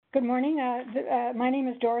Good morning. My name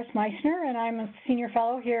is Doris Meissner, and I'm a senior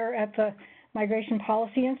fellow here at the Migration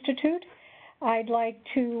Policy Institute. I'd like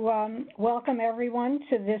to welcome everyone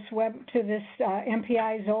to this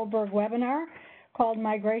MPI Zolberg webinar called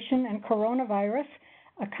Migration and Coronavirus,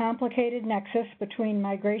 a Complicated Nexus Between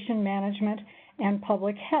Migration Management and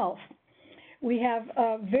Public Health. We have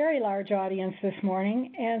a very large audience this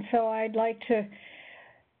morning, and so I'd like to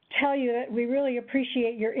tell you that we really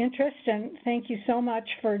appreciate your interest and thank you so much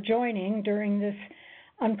for joining during this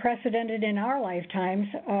unprecedented in our lifetimes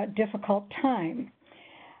difficult time.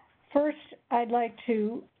 First, I'd like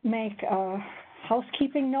to make a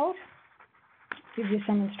housekeeping note, give you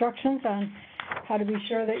some instructions on how to be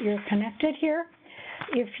sure that you're connected here.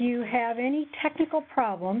 If you have any technical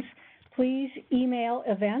problems, please email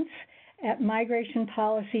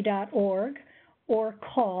events@migrationpolicy.org or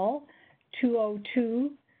call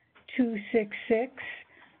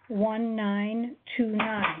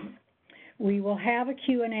 202-266-1929. We will have a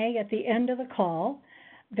Q&A at the end of the call.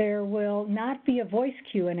 There will not be a voice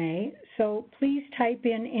Q&A, so please type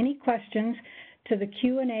in any questions to the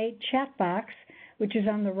Q&A chat box, which is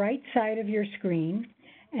on the right side of your screen,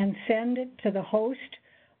 and send it to the host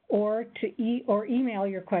or email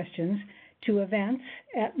your questions to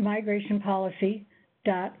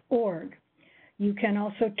events@migrationpolicy.org. You can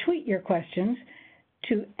also tweet your questions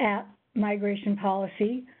to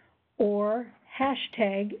 @migrationpolicy or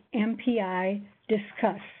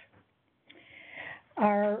 #MPIDiscuss.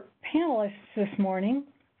 Our panelists this morning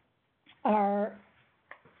are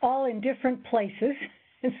all in different places,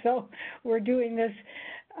 and so we're doing this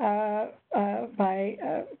by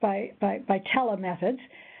telemethods.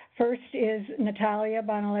 First is Natalia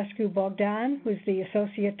Bănălescu-Bogdan, who's the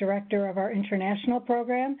Associate Director of our International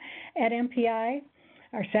Program at MPI.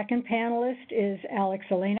 Our second panelist is Alex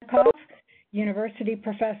Aleinikoff, University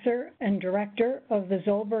Professor and Director of the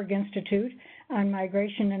Zolberg Institute on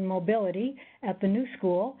Migration and Mobility at the New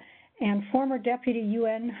School, and former Deputy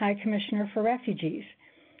UN High Commissioner for Refugees.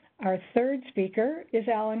 Our third speaker is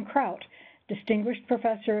Alan Kraut, Distinguished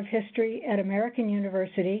Professor of History at American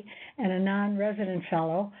University and a non-resident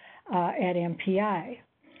fellow at MPI.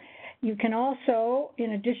 You can also,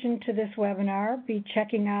 in addition to this webinar, be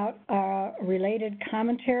checking out a related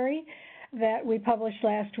commentary that we published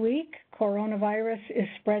last week. Coronavirus is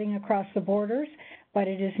spreading across the borders, but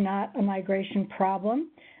it is not a migration problem,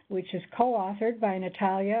 which is co-authored by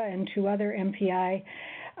Natalia and two other MPI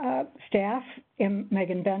staff,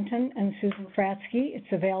 Megan Benton and Susan Fratsky.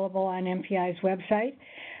 It's available on MPI's website.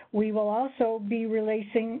 We will also be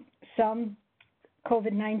releasing some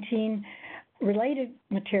COVID-19 related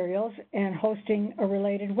materials and hosting a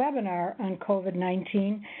related webinar on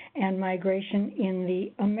COVID-19 and migration in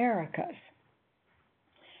the Americas.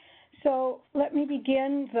 So let me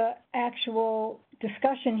begin the actual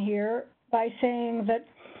discussion here by saying that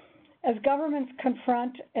as governments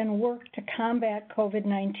confront and work to combat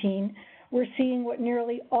COVID-19, we're seeing what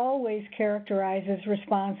nearly always characterizes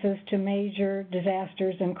responses to major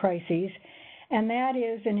disasters and crises, and that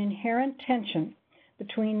is an inherent tension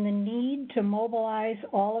between the need to mobilize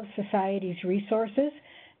all of society's resources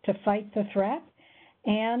to fight the threat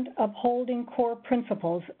and upholding core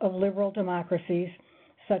principles of liberal democracies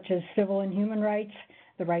such as civil and human rights,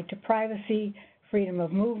 the right to privacy, freedom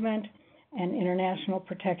of movement, and international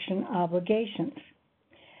protection obligations.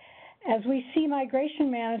 As we see migration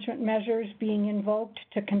management measures being invoked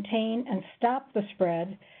to contain and stop the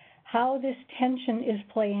spread, how this tension is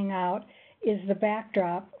playing out is the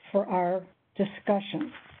backdrop for our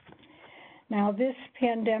discussion. Now, this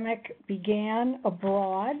pandemic began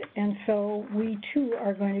abroad, and so we too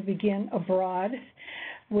are going to begin abroad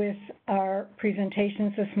with our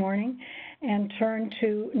presentations this morning and turn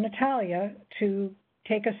to Natalia to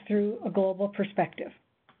take us through a global perspective.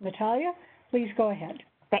 Natalia, please go ahead.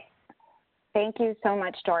 Thank you so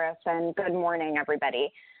much, Doris, and good morning,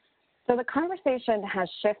 everybody. So the conversation has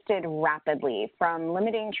shifted rapidly from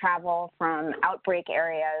limiting travel from outbreak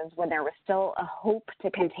areas when there was still a hope to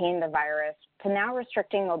contain the virus to now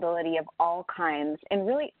restricting mobility of all kinds in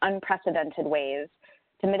really unprecedented ways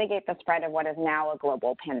to mitigate the spread of what is now a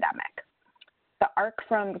global pandemic. The arc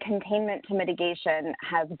from containment to mitigation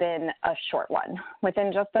has been a short one.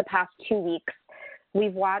 Within just the past 2 weeks,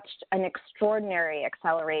 we've watched an extraordinary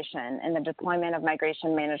acceleration in the deployment of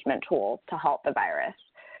migration management tools to halt the virus.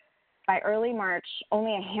 By early March,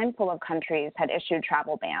 only a handful of countries had issued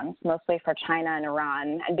travel bans, mostly for China and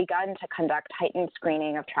Iran, and begun to conduct heightened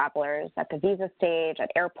screening of travelers at the visa stage,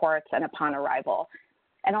 at airports, and upon arrival.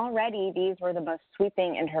 And already, these were the most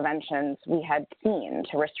sweeping interventions we had seen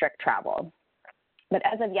to restrict travel. But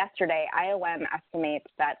as of yesterday, IOM estimates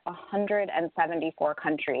that 174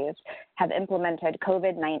 countries have implemented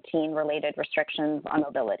COVID-19 related restrictions on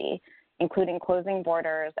mobility, including closing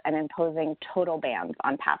borders and imposing total bans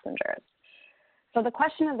on passengers. So the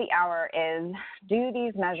question of the hour is, do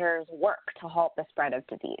these measures work to halt the spread of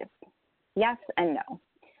disease? Yes and no.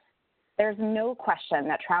 There's no question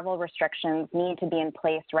that travel restrictions need to be in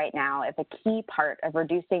place right now as a key part of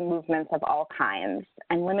reducing movements of all kinds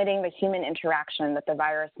and limiting the human interaction that the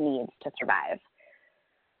virus needs to survive.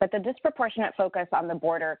 But the disproportionate focus on the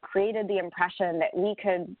border created the impression that we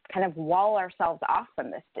could kind of wall ourselves off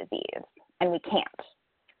from this disease, and we can't.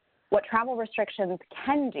 What travel restrictions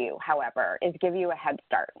can do, however, is give you a head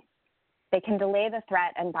start. They can delay the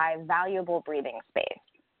threat and buy valuable breathing space.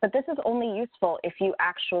 But this is only useful if you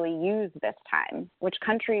actually use this time, which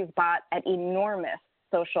countries bought at enormous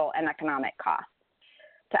social and economic costs,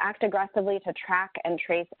 to act aggressively to track and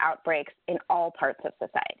trace outbreaks in all parts of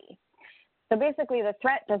society. So basically, the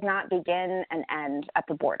threat does not begin and end at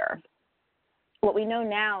the border. What we know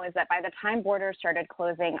now is that by the time borders started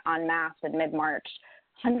closing en masse in mid-March,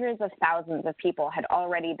 hundreds of thousands of people had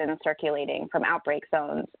already been circulating from outbreak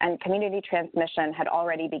zones, and community transmission had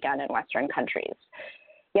already begun in Western countries.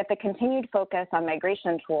 Yet the continued focus on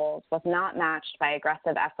migration tools was not matched by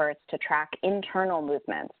aggressive efforts to track internal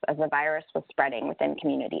movements as the virus was spreading within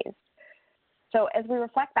communities. So as we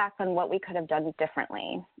reflect back on what we could have done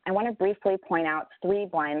differently, I want to briefly point out 3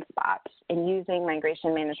 blind spots in using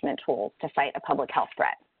migration management tools to fight a public health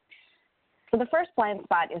threat. So the first blind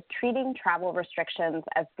spot is treating travel restrictions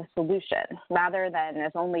as the solution rather than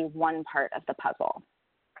as only one part of the puzzle.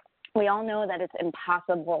 We all know that it's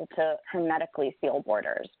impossible to hermetically seal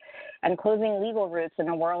borders, and closing legal routes in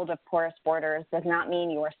a world of porous borders does not mean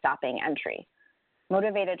you are stopping entry.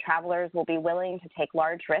 Motivated travelers will be willing to take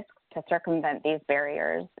large risks to circumvent these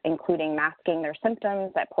barriers, including masking their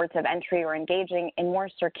symptoms at ports of entry or engaging in more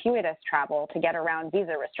circuitous travel to get around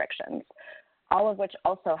visa restrictions, all of which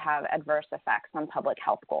also have adverse effects on public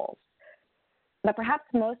health goals. But perhaps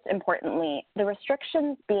most importantly, the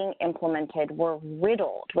restrictions being implemented were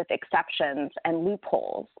riddled with exceptions and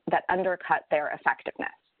loopholes that undercut their effectiveness.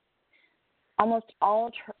 Almost all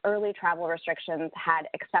early travel restrictions had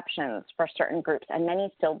exceptions for certain groups, and many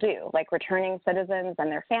still do, like returning citizens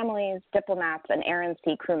and their families, diplomats, and Air and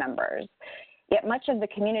Sea crew members. Yet much of the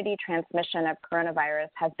community transmission of coronavirus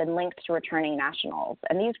has been linked to returning nationals,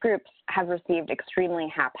 and these groups have received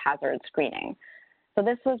extremely haphazard screening. So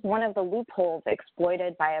this was one of the loopholes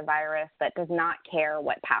exploited by a virus that does not care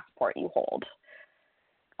what passport you hold.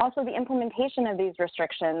 Also, the implementation of these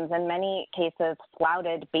restrictions in many cases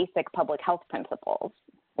flouted basic public health principles.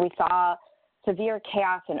 We saw severe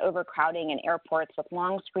chaos and overcrowding in airports with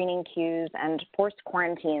long screening queues and forced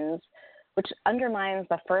quarantines, which undermines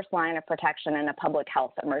the first line of protection in a public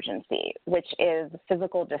health emergency, which is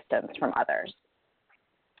physical distance from others.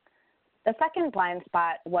 The second blind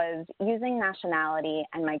spot was using nationality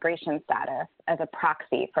and migration status as a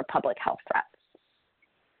proxy for public health threats.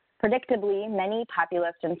 Predictably, many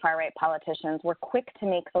populist and far-right politicians were quick to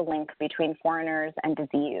make the link between foreigners and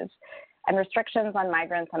disease, and restrictions on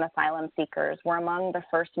migrants and asylum seekers were among the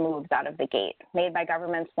first moves out of the gate, made by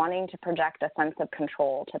governments wanting to project a sense of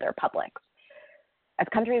control to their publics. As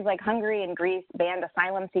countries like Hungary and Greece banned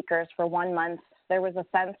asylum seekers for 1 month, there was a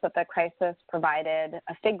sense that the crisis provided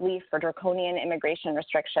a fig leaf for draconian immigration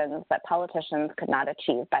restrictions that politicians could not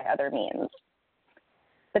achieve by other means.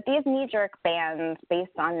 But these knee-jerk bans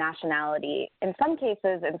based on nationality in some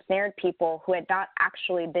cases ensnared people who had not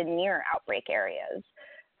actually been near outbreak areas.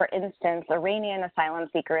 For instance, Iranian asylum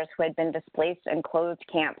seekers who had been displaced in closed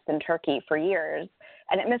camps in Turkey for years,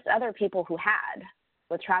 and it missed other people who had,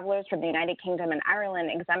 with travelers from the United Kingdom and Ireland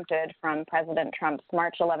exempted from President Trump's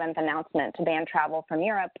March 11th announcement to ban travel from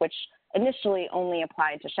Europe, which initially only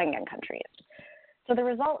applied to Schengen countries. So the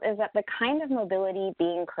result is that the kind of mobility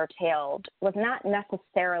being curtailed was not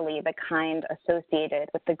necessarily the kind associated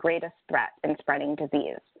with the greatest threat in spreading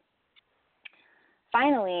disease.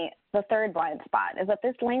 Finally, the third blind spot is that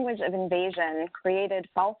this language of invasion created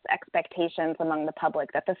false expectations among the public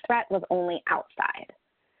that the threat was only outside.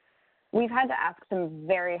 We've had to ask some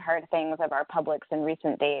very hard things of our publics in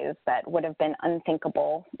recent days that would have been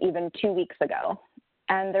unthinkable even 2 weeks ago.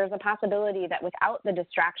 And there's a possibility that without the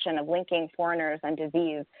distraction of linking foreigners and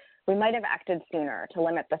disease, we might have acted sooner to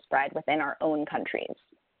limit the spread within our own countries.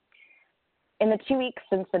 In the 2 weeks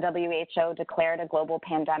since the WHO declared a global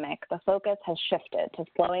pandemic, the focus has shifted to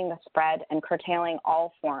slowing the spread and curtailing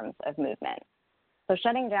all forms of movement. So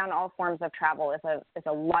shutting down all forms of travel is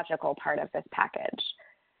a logical part of this package.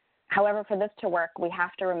 However, for this to work, we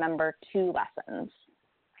have to remember 2 lessons.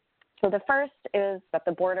 So the first is that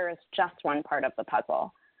the border is just one part of the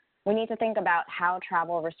puzzle. We need to think about how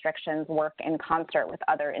travel restrictions work in concert with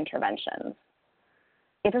other interventions.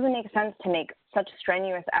 It doesn't make sense to make such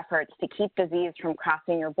strenuous efforts to keep disease from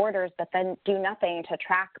crossing your borders, but then do nothing to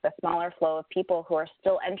track the smaller flow of people who are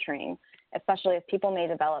still entering, especially as people may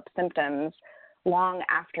develop symptoms long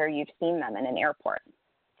after you've seen them in an airport.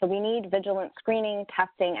 So we need vigilant screening,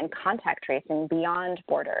 testing, and contact tracing beyond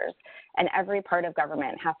borders, and every part of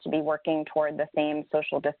government has to be working toward the same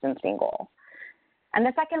social distancing goal. And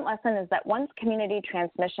the second lesson is that once community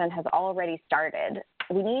transmission has already started,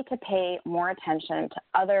 we need to pay more attention to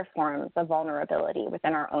other forms of vulnerability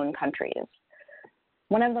within our own countries.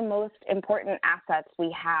 One of the most important assets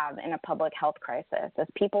we have in a public health crisis is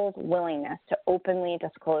people's willingness to openly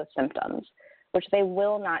disclose symptoms, which they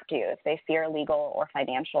will not do if they fear legal or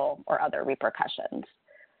financial or other repercussions.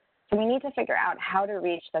 So we need to figure out how to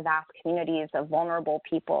reach the vast communities of vulnerable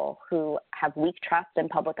people who have weak trust in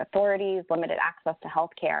public authorities, limited access to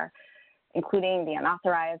health care, including the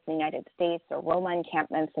unauthorized in the United States or Roma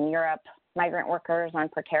encampments in Europe, migrant workers on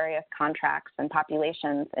precarious contracts, and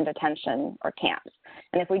populations in detention or camps.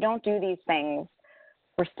 And if we don't do these things,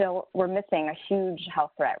 we're missing a huge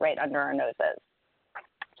health threat right under our noses.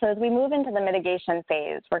 So as we move into the mitigation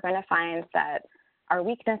phase, we're going to find that our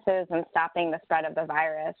weaknesses in stopping the spread of the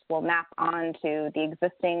virus will map onto the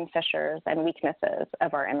existing fissures and weaknesses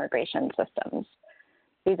of our immigration systems.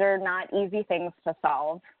 These are not easy things to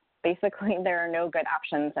solve. Basically, there are no good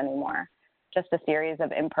options anymore, just a series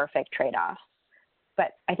of imperfect trade-offs.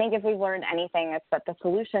 But I think if we've learned anything, it's that the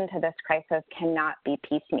solution to this crisis cannot be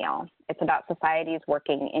piecemeal. It's about societies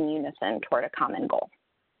working in unison toward a common goal.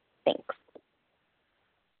 Thanks.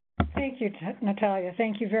 Thank you, Natalia.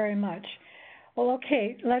 Thank you very much. Well,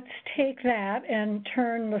 okay, let's take that and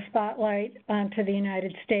turn the spotlight onto the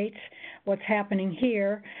United States, what's happening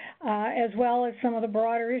here, as well as some of the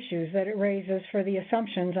broader issues that it raises for the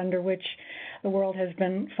assumptions under which the world has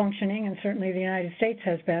been functioning, and certainly the United States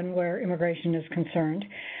has been, where immigration is concerned.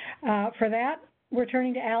 For that, we're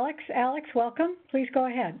turning to Alex. Alex, welcome. Please go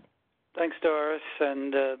ahead. Thanks, Doris.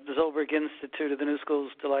 And the Zolberg Institute of the New School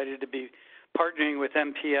is delighted to be partnering with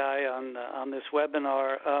MPI on this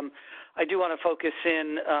webinar. I do want to focus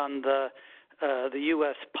in on the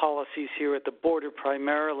U.S. policies here at the border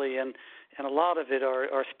primarily, and a lot of it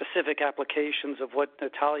are specific applications of what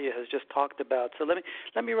Natalia has just talked about. So let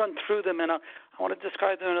me run through them, and I want to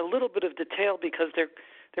describe them in a little bit of detail because they're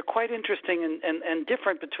quite interesting and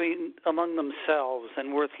different among themselves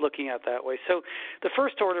and worth looking at that way. So the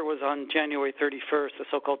first order was on January 31st, the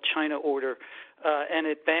so-called China order, and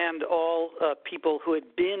it banned all people who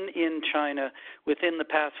had been in China within the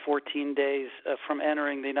past 14 days from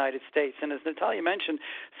entering the United States. And as Natalia mentioned,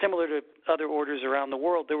 similar to other orders around the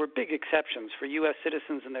world, there were big exceptions for U.S.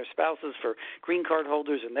 citizens and their spouses, for green card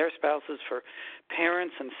holders and their spouses, for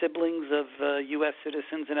parents and siblings of U.S.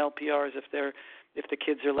 citizens and LPRs if the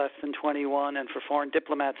kids are less than 21, and for foreign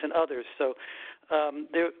diplomats and others. So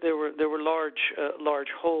there were large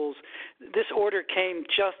holes. This order came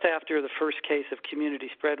just after the first case of community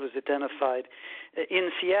spread was identified in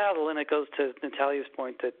Seattle, and it goes to Natalia's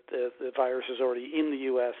point that the virus was already in the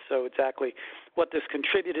U.S., so exactly what this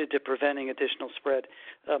contributed to preventing additional spread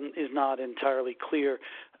is not entirely clear.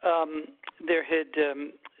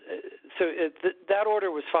 That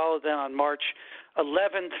order was followed then on March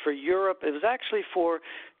 11th for Europe. It was actually for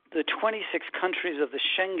the 26 countries of the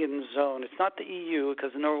Schengen zone. It's not the EU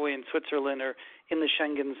because Norway and Switzerland are in the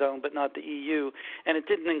Schengen zone, but not the EU. And it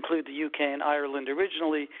didn't include the UK and Ireland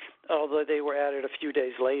originally, although they were added a few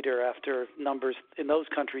days later after numbers in those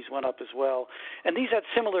countries went up as well. And these had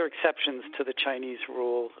similar exceptions to the Chinese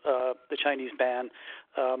rule, the Chinese ban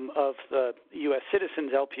of U.S.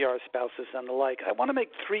 citizens, LPR spouses, and the like. I want to make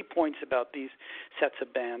 3 points about these sets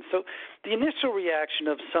of bans. So the initial reaction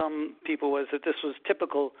of some people was that this was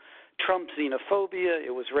typical Trump xenophobia.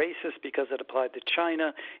 It was racist because it applied to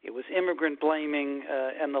China. It was immigrant blaming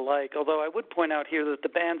and the like, although I would point out here that the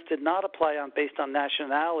bans did not apply based on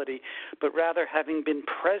nationality, but rather having been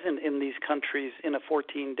present in these countries in a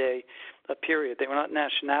 14-day period. They were not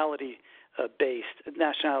nationality-based,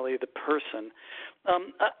 nationality of the person.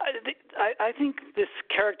 I think this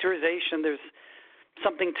characterization, there's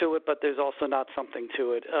something to it, but there's also not something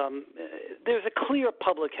to it. There's a clear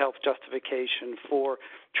public health justification for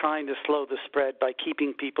trying to slow the spread by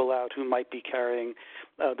keeping people out who might be carrying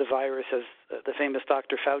the virus, as the famous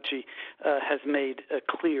Dr. Fauci has made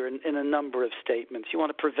clear in a number of statements. You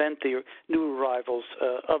want to prevent the new arrivals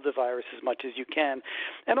of the virus as much as you can.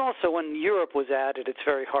 And also, when Europe was added, it's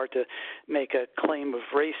very hard to make a claim of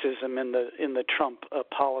racism in the Trump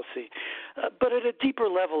policy. But at a deeper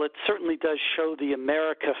level, it certainly does show the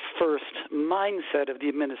America First mindset of the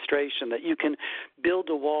administration, that you can build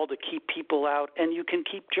a wall to keep people out and you can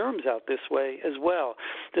keep germs out this way as well.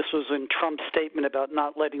 This was in Trump's statement about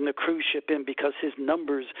not letting the cruise ship in because his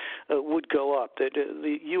numbers would go up.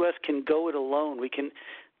 The U.S. can go it alone. We can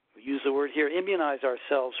use the word here, immunize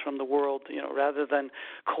ourselves from the world, rather than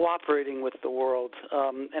cooperating with the world.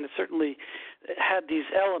 And it certainly had these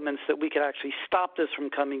elements that we could actually stop this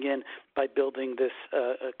from coming in by building this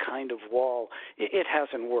kind of wall. It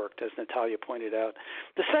hasn't worked, as Natalia pointed out.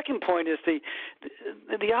 The second point is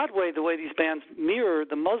the odd way, the way these bans mirror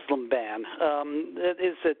the Muslim ban,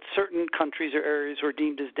 is that certain countries or areas were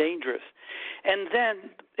deemed as dangerous. And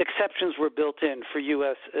then exceptions were built in for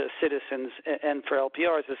U.S. Citizens and for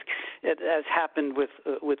LPRs, as happened with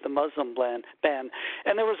the Muslim ban.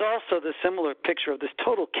 And there was also the similar picture of this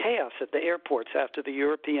total chaos at the airports after the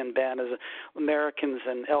European ban, as Americans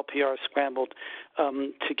and LPRs scrambled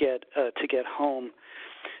to get home.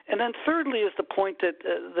 And then thirdly is the point that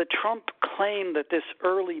the Trump claim that this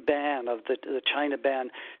early ban of the China ban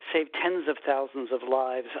saved tens of thousands of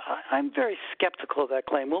lives. I'm very skeptical of that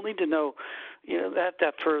claim. We'll need to know,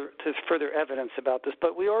 there's further evidence about this.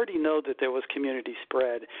 But we already know that there was community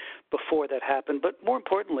spread before that happened. But more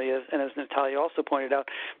importantly, as Natalia also pointed out,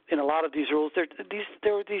 in a lot of these rules,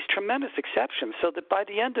 there were these tremendous exceptions. So that by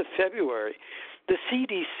the end of February, the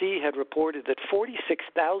CDC had reported that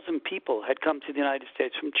 46,000 people had come to the United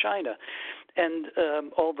States from China. And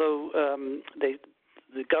although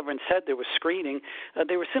the government said there was screening,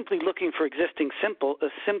 they were simply looking for existing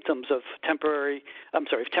symptoms of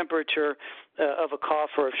temperature, of a cough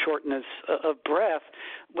or of shortness of breath.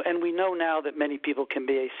 And we know now that many people can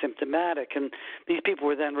be asymptomatic. And these people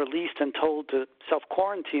were then released and told to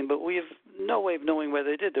self-quarantine, but we have no way of knowing whether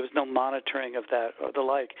they did. There was no monitoring of that or the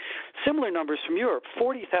like. Similar numbers from Europe.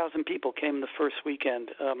 40,000 people came the first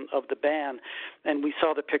weekend of the ban, and we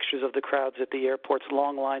saw the pictures of the crowds at the airports,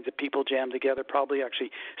 long lines of people jammed together, probably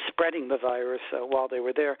actually spreading the virus while they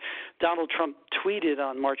were there. Donald Trump tweeted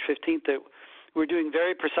on March 15th that we're doing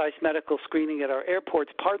very precise medical screening at our airports.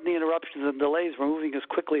 Pardon the interruptions and delays. We're moving as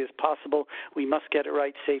quickly as possible. We must get it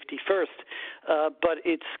right, safety first. But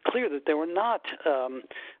it's clear that there were not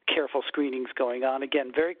careful screenings going on.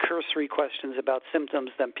 Again, very cursory questions about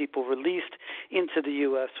symptoms, then people released into the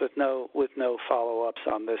U.S. with no follow-ups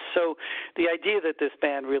on this. So the idea that this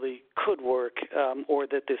ban really could work or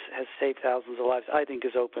that this has saved thousands of lives, I think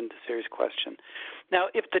is open to serious question. Now,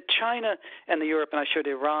 if the China and the Europe, and I should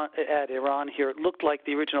add Iran here, looked like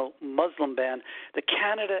the original Muslim ban, the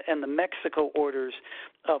Canada and the Mexico orders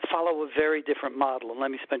follow a very different model. And let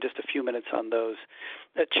me spend just a few minutes on those.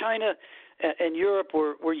 China and Europe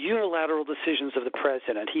were unilateral decisions of the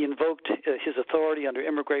president. He invoked his authority under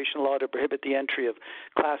immigration law to prohibit the entry of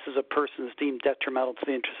classes of persons deemed detrimental to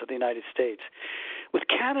the interests of the United States. With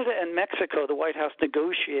Canada and Mexico, the White House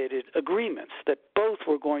negotiated agreements that both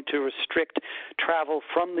were going to restrict travel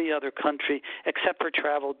from the other country except for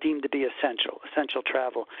travel deemed to be essential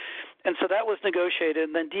travel. And so that was negotiated,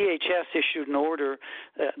 and then DHS issued an order,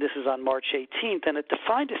 this is on March 18th, and it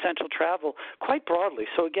defined essential travel quite broadly.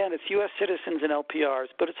 So again, it's U.S. citizens and LPRs,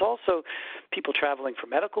 but it's also people traveling for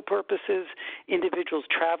medical purposes, individuals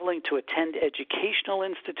traveling to attend educational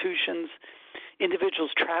institutions, individuals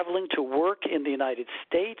traveling to work in the United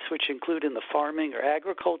States, which include in the farming or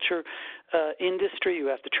agriculture industry. You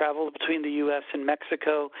have to travel between the U.S. and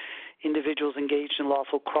Mexico, individuals engaged in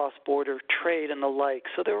lawful cross-border trade and the like.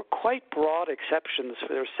 So there were quite broad exceptions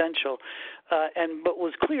for their essential. But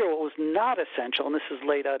was clear what was not essential, and this is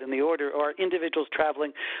laid out in the order, are individuals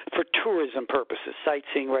traveling for tourism purposes,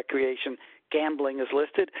 sightseeing, recreation, gambling is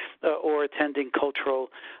listed, or attending cultural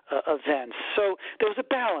events. So there was a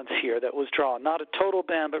balance here that was drawn, not a total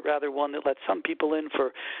ban, but rather one that let some people in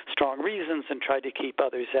for strong reasons and tried to keep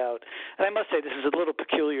others out. And I must say this is a little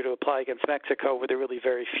peculiar to apply against Mexico, where there are really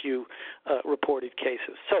very few reported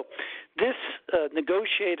cases. So this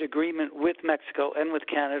negotiated agreement with Mexico and with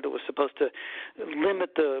Canada was supposed to limit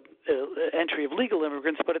the entry of legal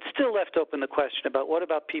immigrants, but it still left open the question about what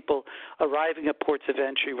about people arriving at ports of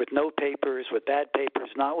entry with no papers, with bad papers,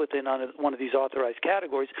 not within one of these authorized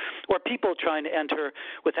categories, or people trying to enter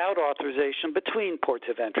without authorization between ports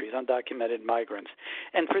of entry, undocumented migrants.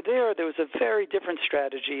 And for there was a very different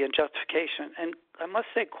strategy and justification, and I must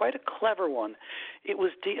say quite a clever one. It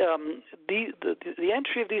was the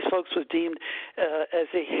entry of these folks was deemed as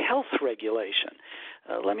a health regulation.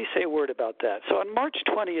 Let me say a word about that. So on March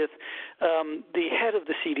 20th, the head of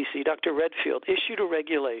the CDC, Dr. Redfield, issued a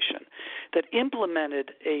regulation that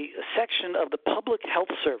implemented a section of the Public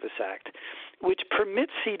Health Service Act, which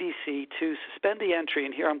permits CDC to suspend the entry,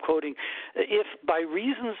 and here I'm quoting, if by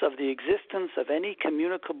reasons of the existence of any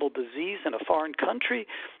communicable disease in a foreign country,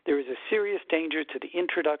 there is a serious danger to the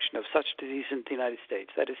introduction of such disease into the United States.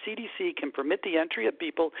 That is, CDC can permit the entry of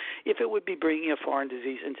people if it would be bringing a foreign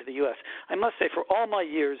disease into the U.S. I must say, for all my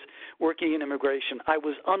years working in immigration, I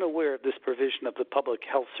was unaware of this provision of the Public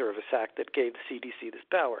Health Service Act that gave the CDC this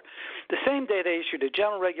power. The same day they issued a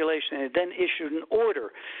general regulation and then issued an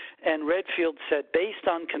order, and Redfield said, based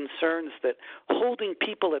on concerns that holding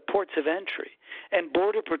people at ports of entry and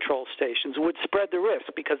Border Patrol stations would spread the risk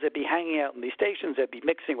because they'd be hanging out in these stations, they'd be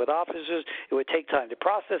mixing with officers, it would take time to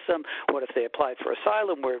process them. What if they applied for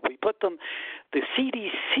asylum? Where would we put them? The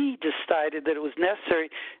CDC decided that it was necessary,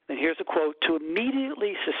 and here's a quote, to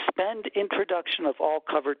immediately suspend introduction of all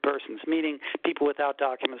covered persons, meaning people without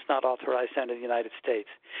documents not authorized to enter the United States.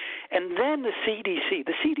 And then the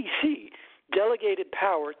CDC delegated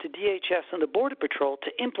power to DHS and the Border Patrol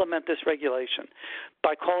to implement this regulation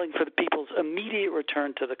by calling for the people's immediate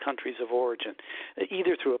return to the countries of origin,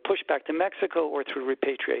 either through a pushback to Mexico or through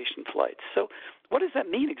repatriation flights. So what does that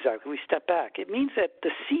mean exactly? We step back. It means that the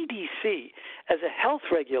CDC, as a health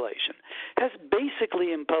regulation, has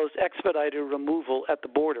basically imposed expedited removal at the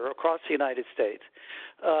border across the United States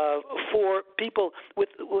for people with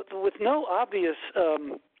no obvious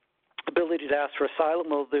ability to ask for asylum.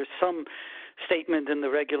 Well, there's some statement in the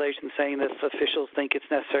regulation saying that if officials think it's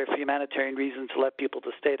necessary for humanitarian reasons to let people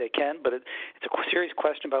to stay, they can, but it's a serious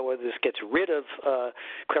question about whether this gets rid of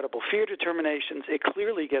credible fear determinations. It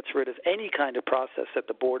clearly gets rid of any kind of process at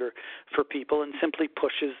the border for people and simply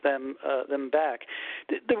pushes them back.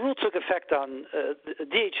 The rule took effect on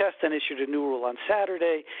DHS then issued a new rule on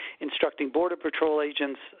Saturday instructing Border Patrol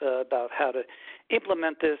agents about how to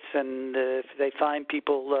implement this, and if they find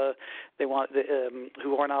people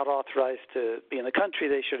who are not authorized to be in the country,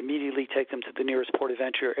 they should immediately take them to the nearest port of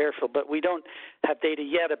entry or airfield. But we don't have data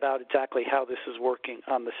yet about exactly how this is working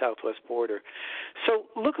on the southwest border. So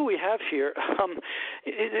look what we have here.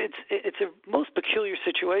 It's a most peculiar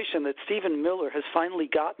situation that Stephen Miller has finally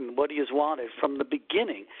gotten what he has wanted from the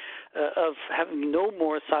beginning of having no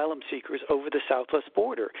more asylum seekers over the southwest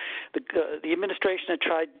border. The administration had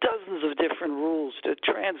tried dozens of different rules, the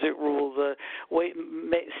transit rule, the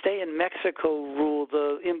stay in Mexico rule,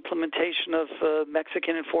 the implementation of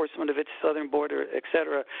Mexican enforcement of its southern border, et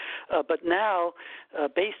cetera. But now,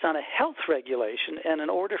 based on a health regulation and an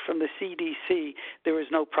order from the CDC, there is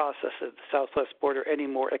no process at the southwest border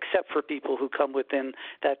anymore except for people who come within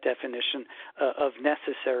that definition of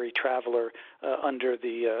necessary traveler under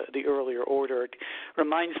the earlier order. It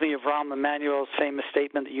reminds me of Rahm Emanuel's famous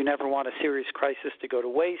statement that you never want a serious crisis to go to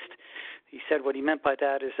waste. He said what he meant by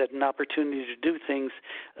that is that an opportunity to do things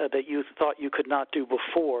that you thought you could not do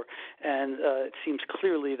before, and it seems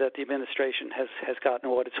clearly that the administration has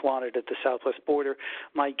gotten what it's wanted at the southwest border.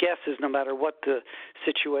 My guess is no matter what the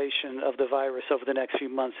situation of the virus over the next few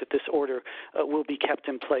months, that this order will be kept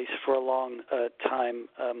in place for a long time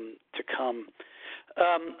to come.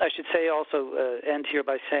 I should say also, end here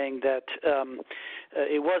by saying that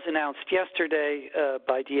it was announced yesterday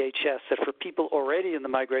by DHS that for people already in the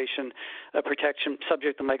migration protection,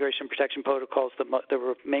 subject to migration protection protocols, the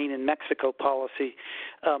Remain in Mexico policy,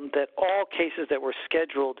 that all cases that were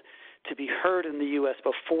scheduled to be heard in the U.S.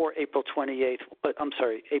 before April 22nd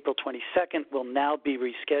will now be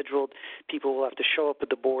rescheduled. People will have to show up at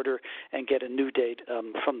the border and get a new date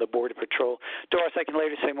from the Border Patrol. Doris, I can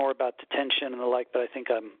later say more about detention and the like, but I think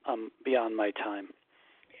I'm beyond my time.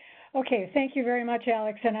 Okay, thank you very much,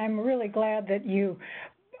 Alex, and I'm really glad that you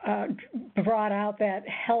brought out that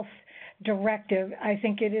health directive. I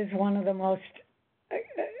think it is one of the most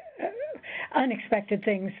unexpected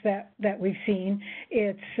things that we've seen.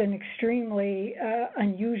 It's an extremely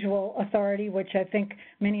unusual authority, which I think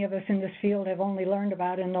many of us in this field have only learned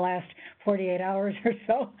about in the last 48 hours or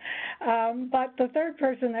so. But the third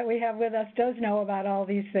person that we have with us does know about all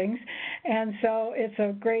these things, and so it's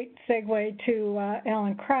a great segue to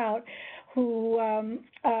Alan Kraut, who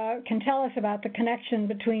can tell us about the connection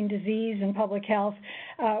between disease and public health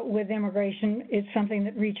with immigration. It's something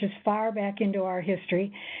that reaches far back into our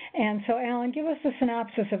history. And so, Alan, give us a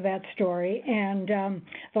synopsis of that story and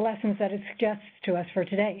the lessons that it suggests to us for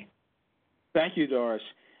today. Thank you, Doris.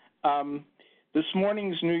 This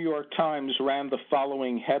morning's New York Times ran the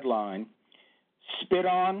following headline: spit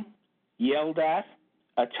on, yelled at,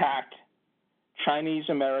 attacked, Chinese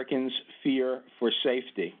Americans fear for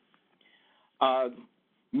safety.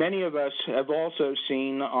 Many of us have also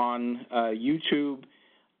seen on YouTube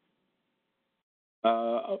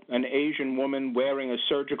an Asian woman wearing a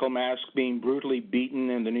surgical mask being brutally beaten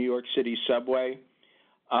in the New York City subway.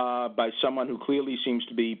 by someone who clearly seems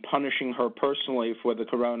to be punishing her personally for the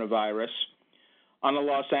coronavirus. On a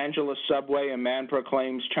Los Angeles subway, a man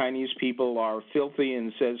proclaims Chinese people are filthy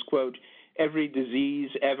and says, quote, every disease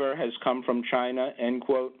ever has come from China, end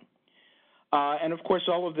quote. And of course,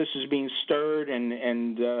 all of this is being stirred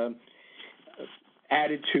and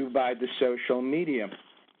added to by the social media.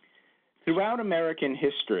 Throughout American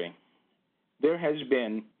history, there has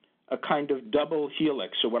been a kind of double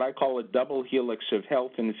helix, or what I call a double helix of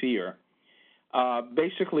health and fear.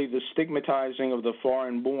 Basically, the stigmatizing of the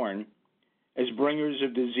foreign-born as bringers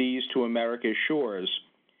of disease to America's shores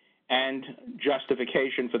and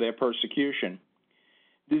justification for their persecution.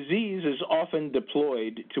 Disease is often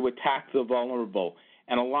deployed to attack the vulnerable,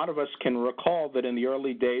 and a lot of us can recall that in the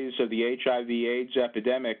early days of the HIV/AIDS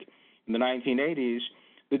epidemic in the 1980s,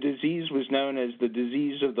 the disease was known as the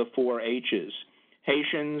disease of the 4 H's: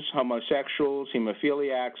 Haitians, homosexuals,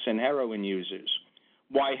 hemophiliacs, and heroin users.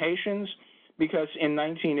 Why Haitians? Because in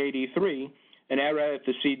 1983, an error at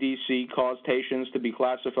the CDC caused Haitians to be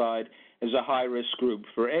classified as a high-risk group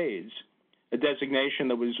for AIDS, a designation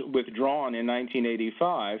that was withdrawn in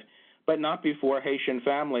 1985, but not before Haitian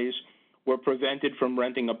families were prevented from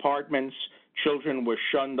renting apartments, children were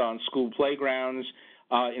shunned on school playgrounds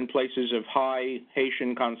in places of high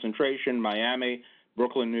Haitian concentration, Miami,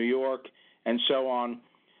 Brooklyn, New York, and so on.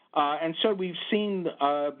 And so we've seen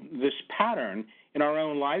this pattern in our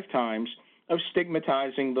own lifetimes of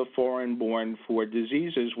stigmatizing the foreign-born for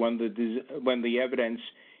diseases when the evidence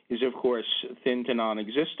is, of course, thin to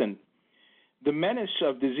non-existent. The menace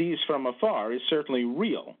of disease from afar is certainly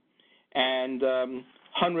real, and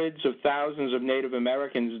hundreds of thousands of Native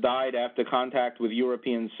Americans died after contact with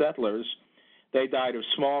European settlers. They died of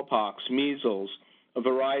smallpox, measles, a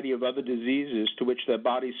variety of other diseases to which their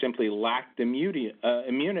bodies simply lacked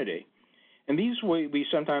immunity. And these we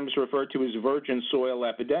sometimes refer to as virgin soil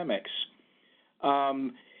epidemics.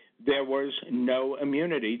 There was no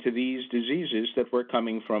immunity to these diseases that were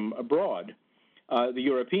coming from abroad. The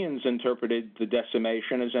Europeans interpreted the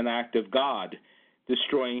decimation as an act of God,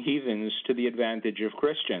 destroying heathens to the advantage of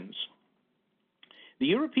Christians. The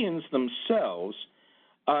Europeans themselves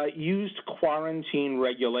used quarantine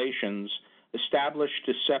regulations established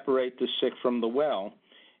to separate the sick from the well,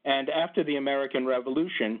 and after the American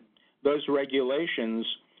Revolution, those regulations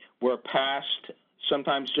were passed,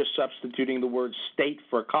 sometimes just substituting the word state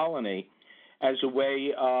for colony, as a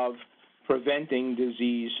way of preventing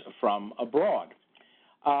disease from abroad.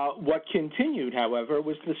 What continued, however,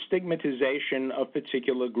 was the stigmatization of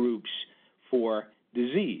particular groups for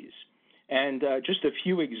disease. And just a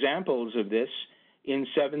few examples of this: in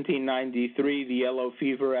 1793, the yellow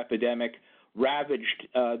fever epidemic ravaged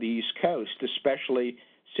the East Coast, especially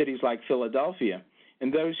cities like Philadelphia,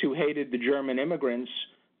 and those who hated the German immigrants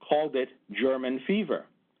called it German fever.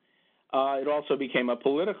 It also became a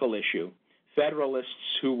political issue.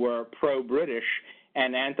 Federalists who were pro-British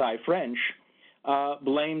and anti-French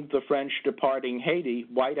blamed the French departing Haiti,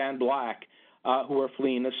 white and black, who were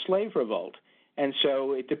fleeing a slave revolt. And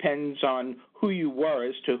so it depends on who you were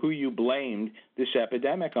as to who you blamed this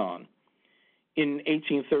epidemic on. In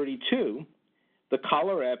 1832, the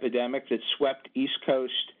cholera epidemic that swept East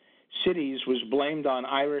Coast cities was blamed on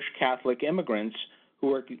Irish Catholic immigrants who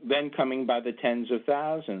were then coming by the tens of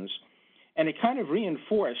thousands. And it kind of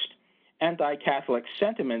reinforced anti-Catholic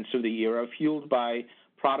sentiments of the era fueled by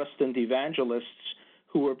Protestant evangelists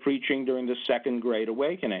who were preaching during the Second Great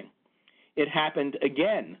Awakening. It happened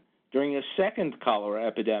again during a second cholera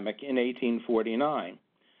epidemic in 1849,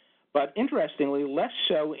 but interestingly, less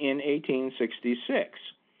so in 1866,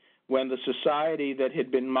 when the society that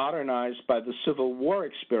had been modernized by the Civil War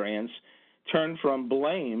experience turned from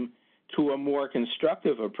blame to a more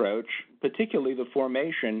constructive approach, particularly the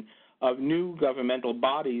formation of new governmental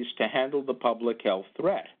bodies to handle the public health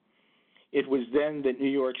threat. It was then that New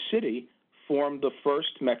York City formed the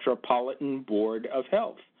first Metropolitan Board of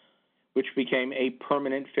Health, which became a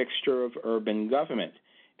permanent fixture of urban government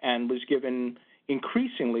and was given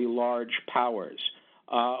increasingly large powers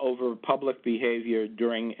over public behavior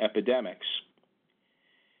during epidemics.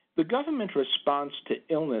 The government response to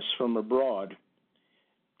illness from abroad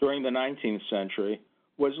during the 19th century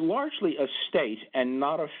was largely a state and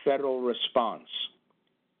not a federal response.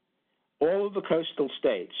 All of the coastal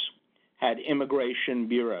states had immigration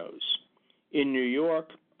bureaus. In New York,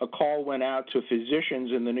 a call went out to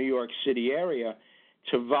physicians in the New York City area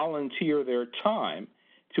to volunteer their time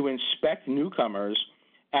to inspect newcomers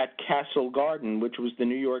at Castle Garden, which was the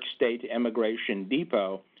New York State Immigration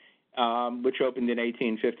Depot, which opened in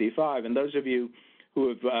 1855. And those of you who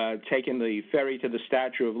have taken the ferry to the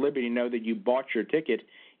Statue of Liberty know that you bought your ticket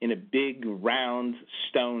in a big, round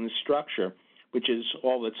stone structure, which is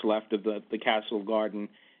all that's left of the Castle Garden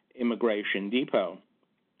Immigration Depot.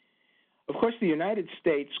 Of course, the United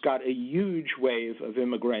States got a huge wave of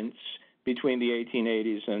immigrants between the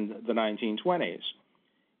 1880s and the 1920s.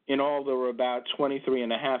 In all, there were about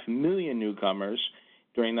 23.5 million newcomers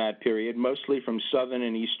during that period, mostly from Southern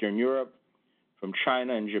and Eastern Europe, from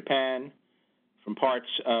China and Japan, from parts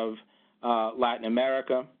of Latin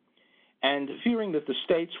America. And fearing that the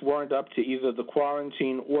states weren't up to either the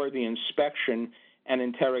quarantine or the inspection and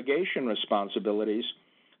interrogation responsibilities,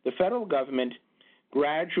 the federal government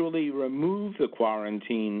gradually removed the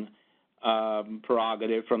quarantine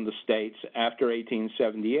prerogative from the states after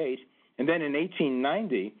 1878, and then in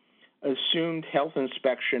 1890 assumed health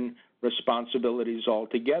inspection responsibilities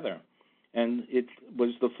altogether. And it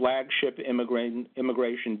was the flagship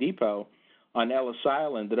immigration depot on Ellis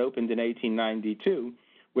Island that opened in 1892,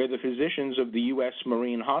 where the physicians of the U.S.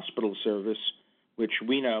 Marine Hospital Service, which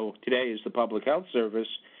we know today is the Public Health Service,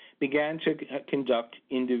 began to conduct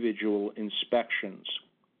individual inspections.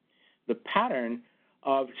 The pattern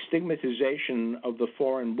of stigmatization of the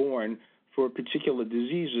foreign-born for particular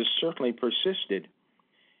diseases certainly persisted.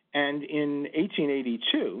 And in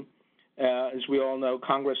 1882, as we all know,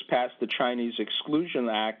 Congress passed the Chinese Exclusion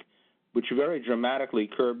Act, which very dramatically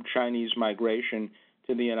curbed Chinese migration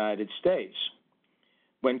to the United States.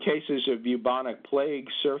 When cases of bubonic plague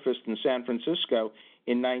surfaced in San Francisco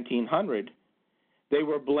in 1900, they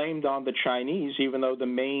were blamed on the Chinese, even though the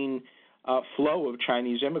main flow of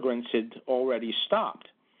Chinese immigrants had already stopped.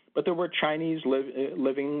 But there were Chinese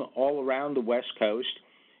living all around the West Coast,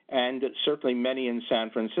 and certainly many in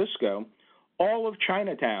San Francisco. All of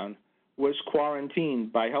Chinatown was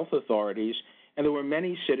quarantined by health authorities, and there were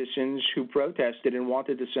many citizens who protested and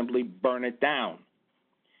wanted to simply burn it down.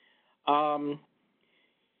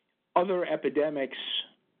 Other epidemics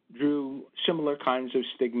drew similar kinds of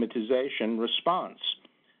stigmatization response.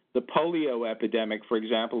 The polio epidemic, for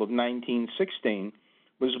example, of 1916,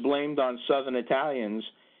 was blamed on Southern Italians,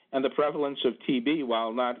 and the prevalence of TB,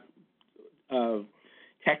 while not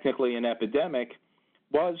technically an epidemic,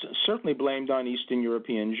 was certainly blamed on Eastern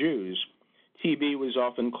European Jews. TB was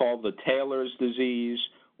often called the Taylor's disease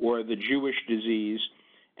or the Jewish disease,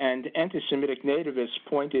 and anti-Semitic nativists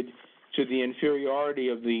pointed to the inferiority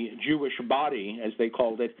of the Jewish body, as they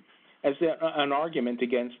called it, as an argument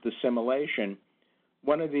against assimilation.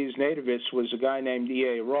 One of these nativists was a guy named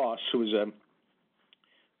E.A. Ross, who was a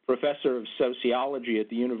professor of sociology at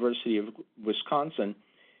the University of Wisconsin,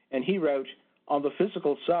 and he wrote, "On the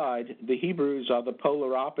physical side, the Hebrews are the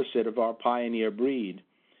polar opposite of our pioneer breed.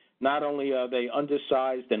 Not only are they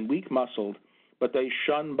undersized and weak-muscled, but they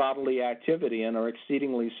shun bodily activity and are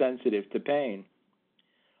exceedingly sensitive to pain."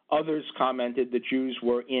 Others commented that Jews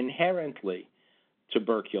were inherently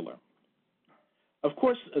tubercular. Of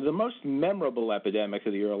course, the most memorable epidemic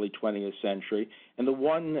of the early 20th century, and the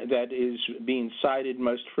one that is being cited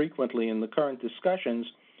most frequently in the current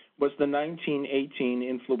discussions, was the 1918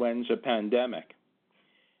 influenza pandemic.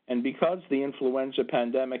 And because the influenza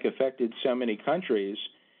pandemic affected so many countries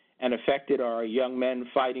and affected our young men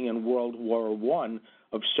fighting in World War I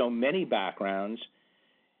of so many backgrounds,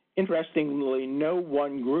 interestingly, no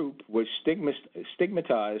one group was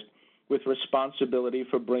stigmatized with responsibility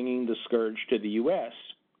for bringing the scourge to the U.S.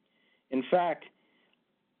 In fact,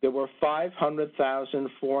 there were 500,000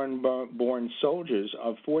 foreign-born soldiers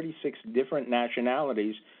of 46 different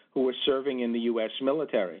nationalities who were serving in the U.S.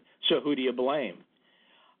 military. So who do you blame?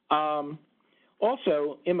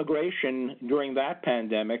 Also, immigration during that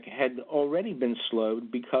pandemic had already been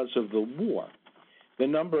slowed because of the war. The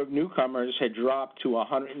number of newcomers had dropped to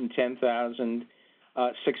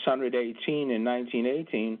 110,618 in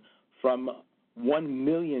 1918 from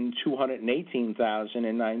 1,218,000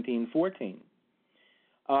 in 1914.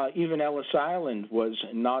 Even Ellis Island was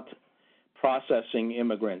not processing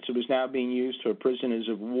immigrants. It was now being used for prisoners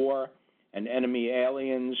of war and enemy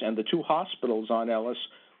aliens, and the two hospitals on Ellis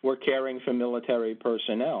were caring for military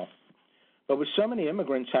personnel. But with so many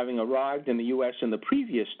immigrants having arrived in the U.S. in the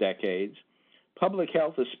previous decades, public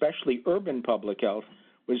health, especially urban public health,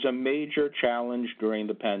 was a major challenge during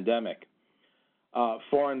the pandemic.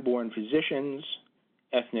 Foreign-born physicians,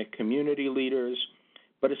 ethnic community leaders,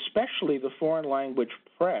 but especially the foreign language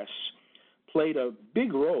press played a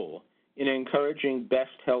big role in encouraging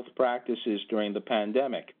best health practices during the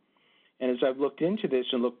pandemic. And as I've looked into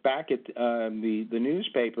this and looked back at the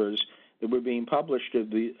newspapers that were being published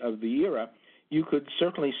of the era, you could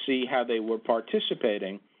certainly see how they were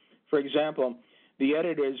participating. For example, the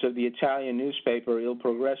editors of the Italian newspaper Il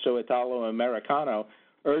Progresso Italo-Americano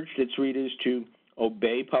urged its readers to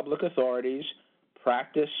obey public authorities,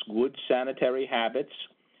 practice good sanitary habits,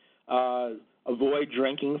 avoid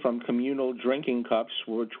drinking from communal drinking cups,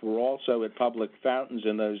 which were also at public fountains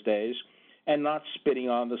in those days, and not spitting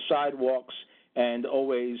on the sidewalks and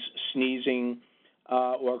always sneezing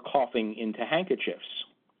or coughing into handkerchiefs.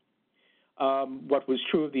 What was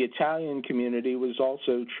true of the Italian community was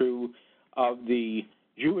also true of the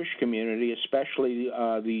Jewish community, especially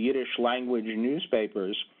the Yiddish language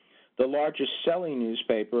newspapers. The largest selling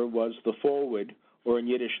newspaper was the Forward, or in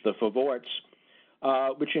Yiddish, the Favorts,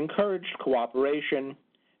 which encouraged cooperation,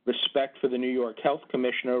 respect for the New York Health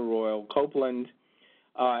Commissioner, Royal Copeland,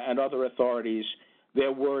 and other authorities.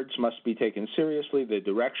 Their words must be taken seriously, their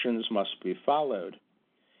directions must be followed.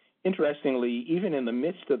 Interestingly, even in the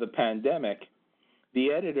midst of the pandemic,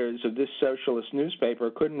 the editors of this socialist newspaper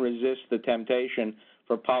couldn't resist the temptation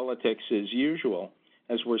for politics as usual,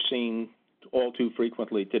 as we're seeing all too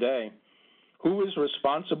frequently today. Who is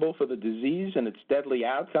responsible for the disease and its deadly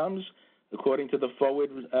outcomes, according to the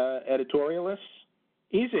Forward editorialists?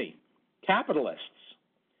 Easy. Capitalists.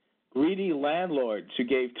 Greedy landlords who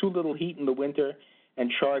gave too little heat in the winter and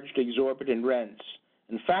charged exorbitant rents,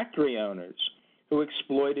 and factory owners who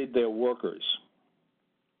exploited their workers.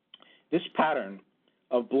 This pattern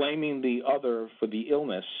of blaming the other for the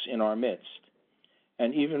illness in our midst,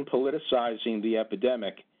 and even politicizing the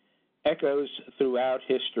epidemic, echoes throughout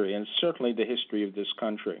history, and certainly the history of this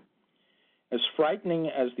country. As frightening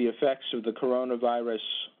as the effects of the coronavirus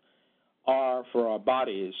are for our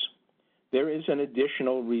bodies, there is an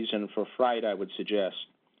additional reason for fright, I would suggest,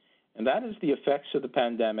 and that is the effects of the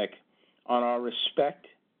pandemic on our respect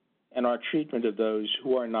and our treatment of those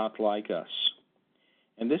who are not like us.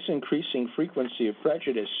 And this increasing frequency of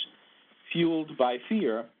prejudice fueled by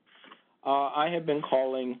fear, I have been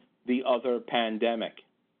calling the other pandemic.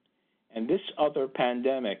 And this other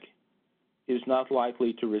pandemic is not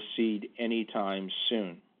likely to recede anytime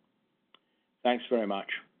soon. Thanks very much.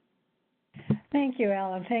 Thank you,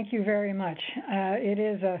 Alan. Thank you very much. It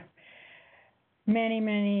is a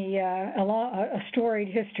storied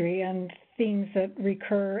history and themes that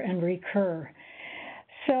recur and recur.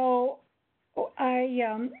 So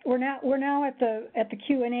we're now at the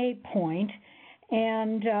Q&A point,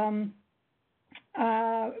 and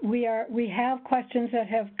we have questions that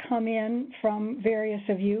have come in from various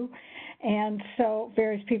of you, and so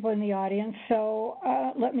various people in the audience. So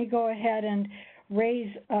let me go ahead and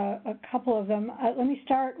raise a couple of them. Let me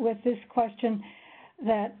start with this question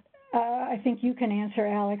that I think you can answer,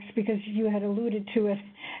 Alex, because you had alluded to it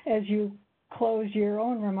as you closed your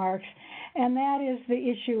own remarks, and that is the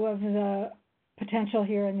issue of the potential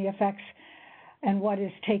here and the effects and what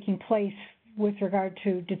is taking place with regard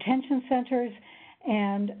to detention centers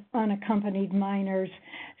and unaccompanied minors,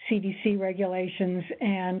 CDC regulations,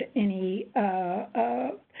 and any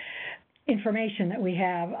information that we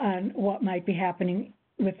have on what might be happening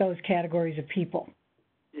with those categories of people.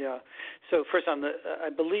 Yeah. So first on I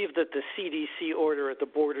believe that the CDC order at the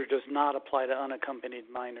border does not apply to unaccompanied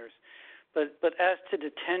minors. But as to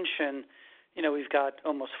detention, we've got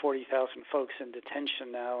almost 40,000 folks in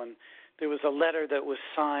detention now, and there was a letter that was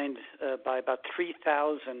signed by about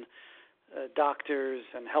 3,000 doctors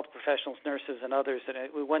and health professionals, nurses, and others, and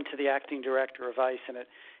we went to the acting director of ICE, and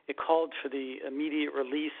it called for the immediate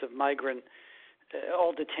release of migrant,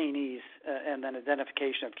 all detainees, and then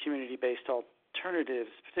identification of community-based alternatives,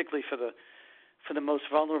 particularly for the most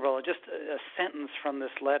vulnerable. Just a sentence from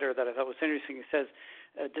this letter that I thought was interesting. It says,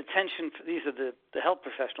 detention, these are the health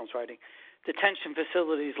professionals writing, detention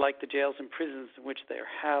facilities like the jails and prisons in which they are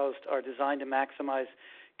housed are designed to maximize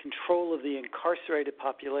control of the incarcerated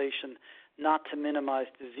population, not to minimize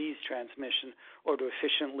disease transmission or to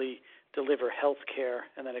efficiently deliver health care.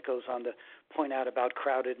 And then it goes on to point out about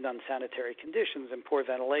crowded and unsanitary conditions and poor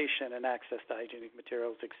ventilation and access to hygienic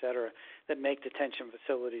materials, et cetera, that make detention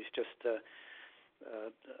facilities just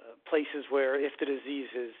places where, if the disease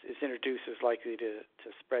is introduced, is likely to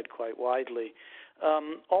spread quite widely.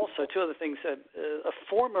 Also, two other things. A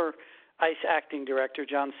former ICE acting director,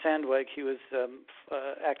 John Sandweg, he was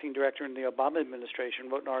acting director in the Obama administration,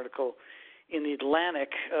 wrote an article in the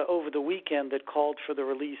Atlantic over the weekend that called for the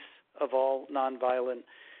release of all nonviolent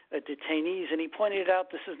detainees. And he pointed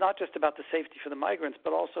out this is not just about the safety for the migrants,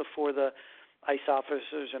 but also for the ICE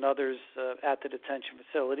officers and others at the detention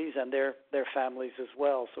facilities and their families as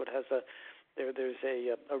well. So it has there's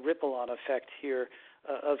a ripple-on effect here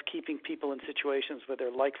of keeping people in situations where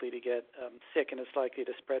they're likely to get sick and it's likely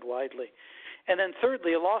to spread widely. And then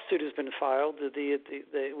thirdly, a lawsuit has been filed.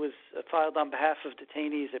 It was filed on behalf of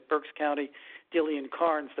detainees at Berks County, Dilley and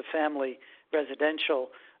Carnes, the family residential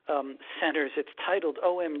centers. It's titled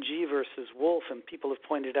OMG versus Wolf, and people have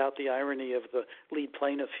pointed out the irony of the lead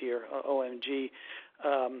plaintiff here, OMG.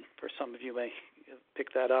 For some of you may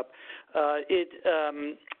pick that up.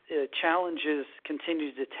 It challenges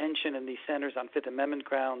continued detention in these centers on Fifth Amendment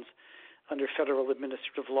grounds under federal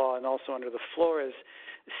administrative law and also under the Flores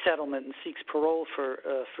settlement, and seeks parole for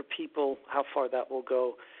people. How far that will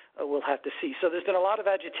go, we'll have to see. So there's been a lot of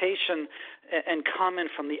agitation and comment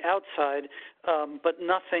from the outside, but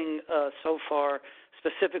nothing so far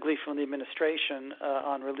specifically from the administration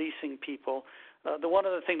on releasing people. The one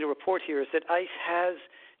other thing to report here is that ICE has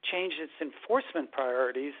changed its enforcement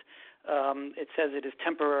priorities. It says it is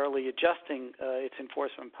temporarily adjusting its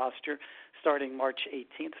enforcement posture starting March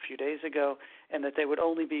 18th, a few days ago, and that they would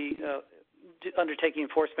only be undertaking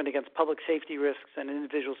enforcement against public safety risks and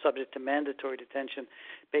individuals subject to mandatory detention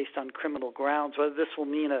based on criminal grounds. Whether this will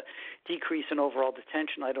mean a decrease in overall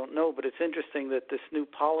detention, I don't know, but it's interesting that this new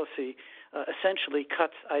policy essentially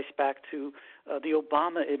cuts ICE back to the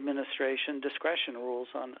Obama administration discretion rules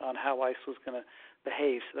on how ICE was going to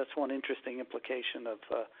behave. So that's one interesting implication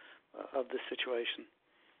of this situation.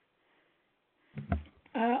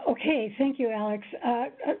 Okay, thank you, Alex.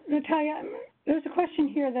 Natalia, there's a question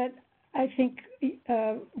here that I think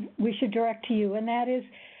we should direct to you, and that is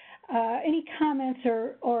any comments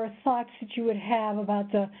or thoughts that you would have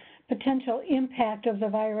about the potential impact of the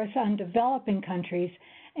virus on developing countries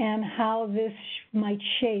and how this might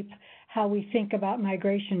shape how we think about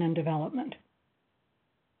migration and development.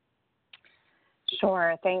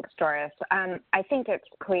 Sure. Thanks, Doris. I think it's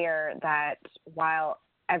clear that while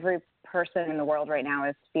every person in the world right now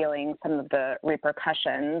is feeling some of the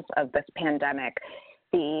repercussions of this pandemic,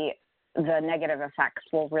 the negative effects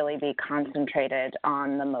will really be concentrated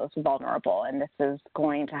on the most vulnerable, and this is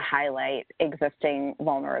going to highlight existing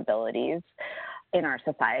vulnerabilities in our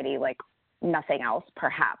society like nothing else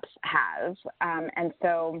perhaps has. And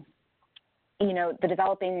so, you know, the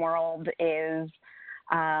developing world is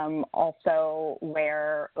also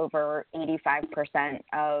where over 85%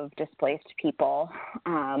 of displaced people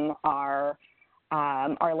are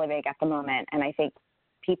living at the moment. And I think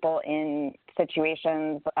people in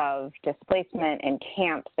situations of displacement in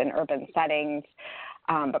camps and urban settings,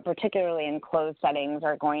 but particularly in closed settings,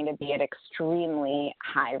 are going to be at extremely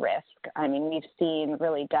high risk. I mean, we've seen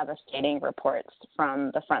really devastating reports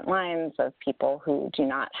from the front lines of people who do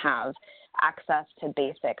not have access to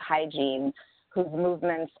basic hygiene, whose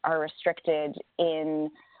movements are restricted in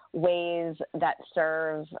ways that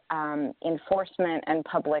serve enforcement and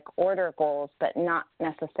public order goals, but not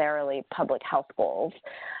necessarily public health goals.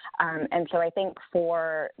 And so I think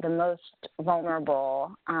for the most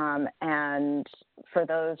vulnerable and for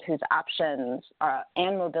those whose options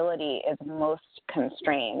and mobility is most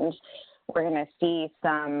constrained, we're going to see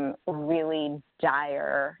some really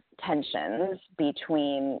dire tensions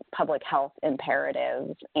between public health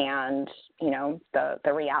imperatives and, you know,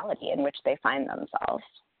 the reality in which they find themselves.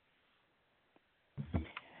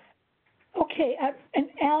 Okay, and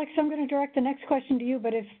Alex, I'm going to direct the next question to you,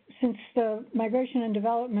 but since the migration and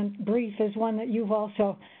development brief is one that you've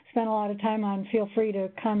also spent a lot of time on, feel free to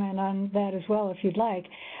comment on that as well if you'd like.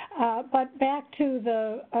 But back to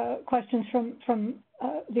the questions from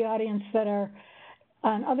the audience that are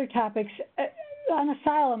on other topics. On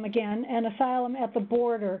asylum again, and asylum at the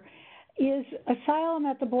border. Is asylum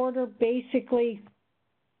at the border basically,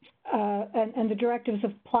 and the directives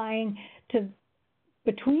applying to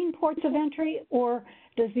between ports of entry, or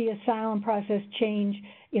does the asylum process change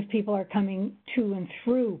if people are coming to and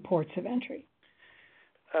through ports of entry?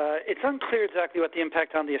 It's unclear exactly what the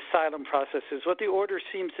impact on the asylum process is. What the order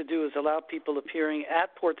seems to do is allow people appearing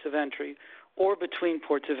at ports of entry or between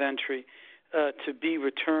ports of entry to be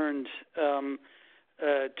returned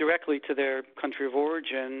directly to their country of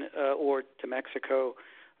origin or to Mexico,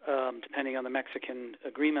 depending on the Mexican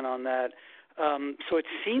agreement on that. So it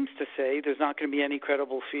seems to say there's not going to be any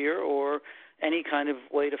credible fear or any kind of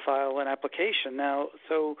way to file an application. Now,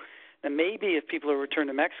 maybe if people are returned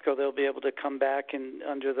to Mexico, they'll be able to come back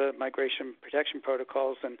under the migration protection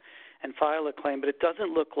protocols and file a claim. But it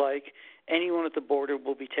doesn't look like anyone at the border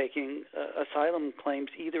will be taking asylum claims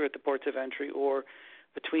either at the ports of entry or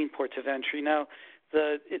between ports of entry. Now,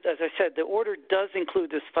 as I said, the order does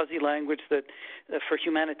include this fuzzy language that for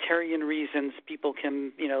humanitarian reasons, people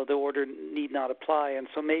can, the order need not apply. And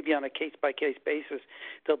so maybe on a case-by-case basis,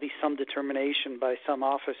 there'll be some determination by some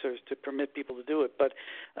officers to permit people to do it. But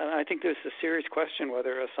I think there's a serious question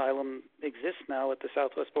whether asylum exists now at the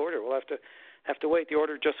southwest border. We'll have to wait. The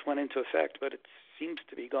order just went into effect, but it seems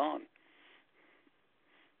to be gone.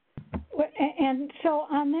 And so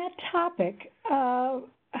on that topic,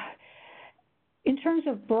 in terms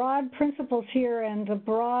of broad principles here and the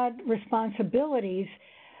broad responsibilities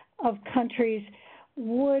of countries,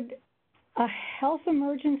 would a health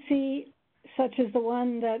emergency such as the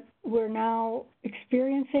one that we're now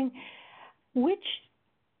experiencing,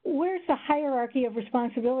 where's the hierarchy of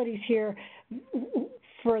responsibilities here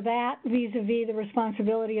for that vis-a-vis the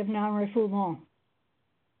responsibility of non-refoulement?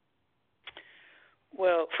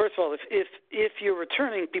 Well, first of all, if you're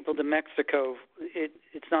returning people to Mexico,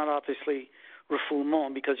 it's not obviously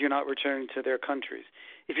refoulement because you're not returning to their countries.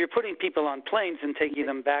 If you're putting people on planes and taking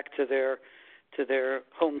them back to their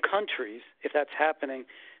home countries, if that's happening,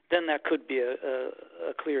 then that could be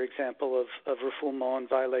a clear example of refoulement and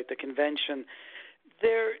violate the convention.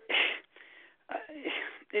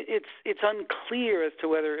 It's unclear as to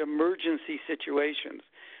whether emergency situations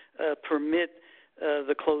permit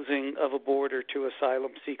the closing of a border to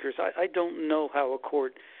asylum seekers. I don't know how a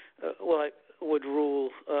court would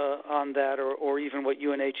rule on that, or even what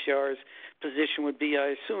UNHCR's position would be. I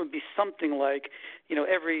assume it would be something like,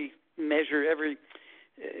 every measure, every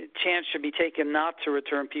chance should be taken not to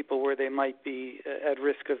return people where they might be at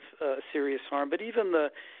risk of serious harm. But even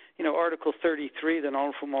the, Article 33, the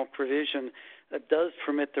non-refoulement provision, does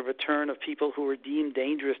permit the return of people who are deemed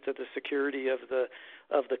dangerous to the security of the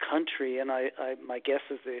country. And my guess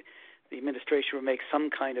is the administration would make some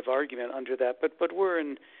kind of argument under that. But we're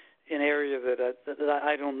in an area that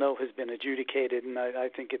I don't know has been adjudicated, and I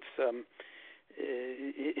think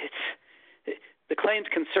the claims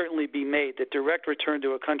can certainly be made that direct return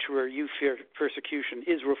to a country where you fear persecution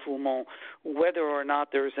is refoulement. Whether or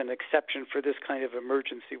not there's an exception for this kind of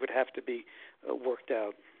emergency would have to be worked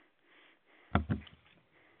out.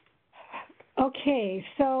 Okay,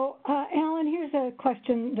 so Alan, here's a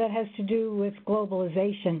question that has to do with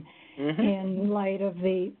globalization in light of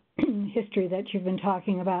the history that you've been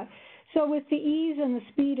talking about. So with the ease and the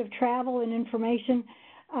speed of travel and information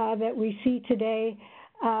that we see today,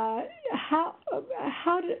 how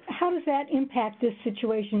does that impact this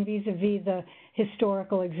situation vis-a-vis the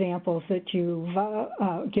historical examples that you've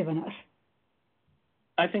given us?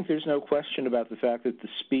 I think there's no question about the fact that the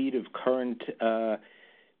speed of current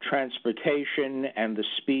transportation and the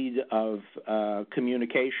speed of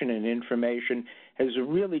communication and information has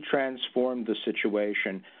really transformed the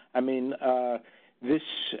situation. I mean, this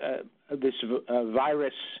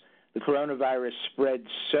virus, the coronavirus, spread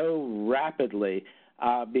so rapidly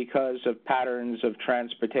because of patterns of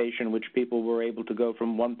transportation, which people were able to go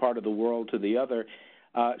from one part of the world to the other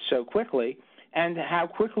so quickly, and how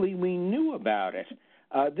quickly we knew about it.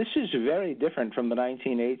 This is very different from the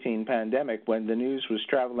 1918 pandemic, when the news was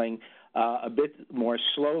traveling a bit more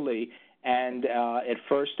slowly, and at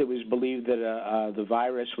first it was believed that the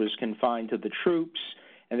virus was confined to the troops,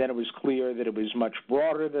 and then it was clear that it was much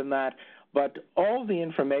broader than that. But all the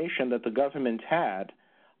information that the government had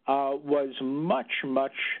was much,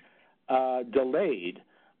 much delayed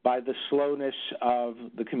by the slowness of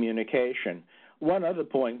the communication. One other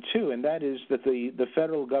point, too, and that is that the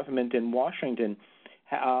federal government in Washington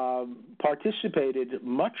participated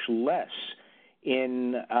much less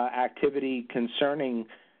in activity concerning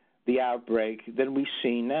the outbreak than we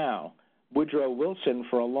see now. Woodrow Wilson,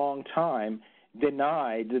 for a long time,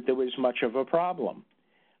 denied that there was much of a problem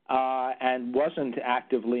and wasn't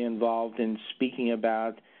actively involved in speaking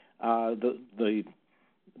about the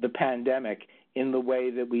pandemic in the way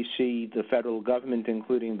that we see the federal government,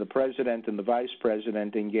 including the president and the vice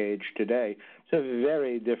president, engaged today. It's a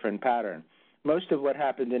very different pattern. Most of what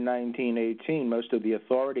happened in 1918, most of the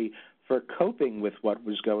authority for coping with what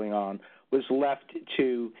was going on was left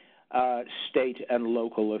to state and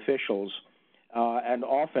local officials, and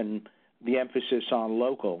often the emphasis on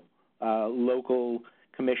local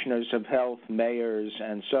commissioners of health, mayors,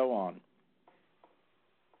 and so on.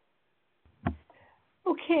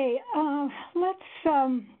 Okay, let's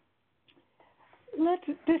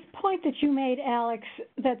this point that you made, Alex,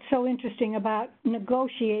 that's so interesting about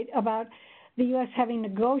the U.S. having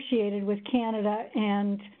negotiated with Canada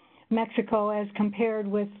and Mexico as compared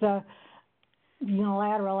with the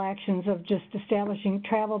unilateral actions of just establishing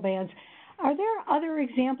travel bans. Are there other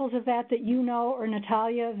examples of that you know, or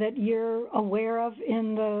Natalia, that you're aware of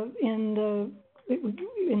in the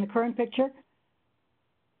current picture?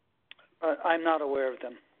 I'm not aware of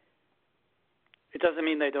them. It doesn't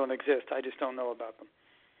mean they don't exist. I just don't know about them.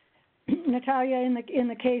 Natalia, in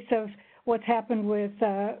the case of what's happened with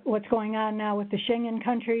what's going on now with the Schengen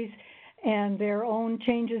countries and their own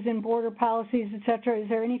changes in border policies, et cetera, is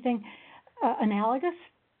there anything analogous?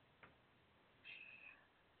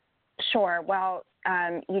 Sure. Well,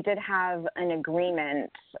 you did have an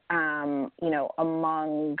agreement,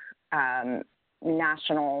 among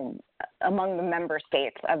among the member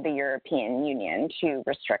states of the European Union to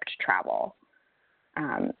restrict travel.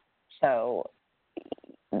 So,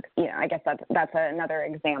 I guess that's another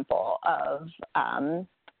example of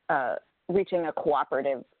reaching a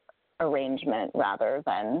cooperative arrangement rather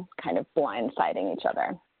than kind of blindsiding each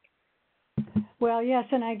other. Well, yes,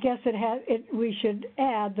 and I guess we should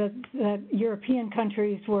add that European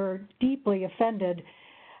countries were deeply offended,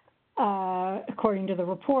 according to the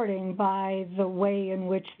reporting, by the way in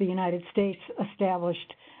which the United States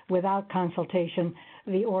established, without consultation,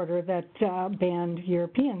 the order that banned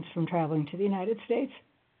Europeans from traveling to the United States.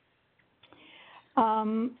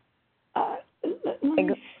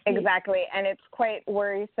 Exactly, and it's quite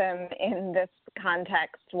worrisome in this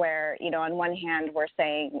context where, on one hand, we're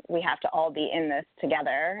saying we have to all be in this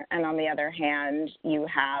together, and on the other hand, you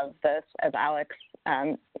have this, as Alex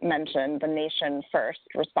mentioned, the nation first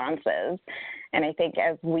responses. And I think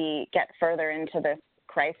as we get further into this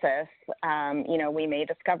crisis, we may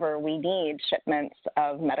discover we need shipments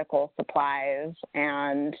of medical supplies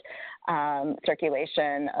and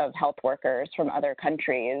circulation of health workers from other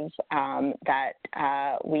countries that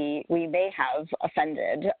we may have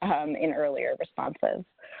offended in earlier responses.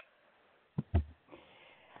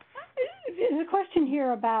 There's a question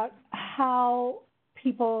here about how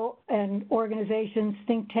people and organizations,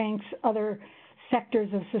 think tanks, other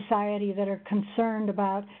sectors of society that are concerned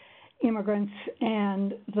about immigrants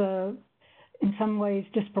and the, in some ways,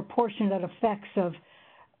 disproportionate effects of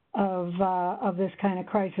this kind of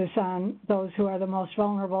crisis on those who are the most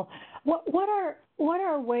vulnerable. What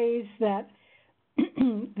are ways that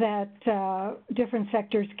that different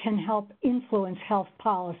sectors can help influence health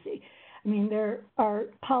policy? I mean,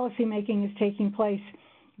 policy making is taking place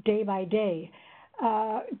day by day.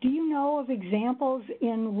 Do you know of examples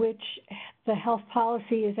in which the health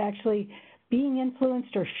policy is actually being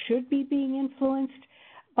influenced or should be being influenced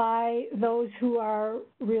by those who are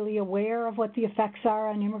really aware of what the effects are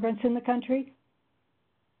on immigrants in the country?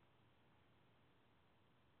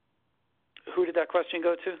 Who did that question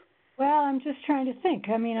go to? Well, I'm just trying to think.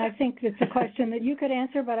 I mean, I think it's a question that you could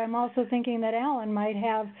answer, but I'm also thinking that Alan might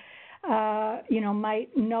have, might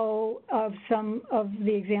know of some of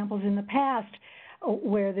the examples in the past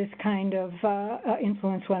where this kind of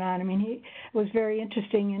influence went on. I mean, he was very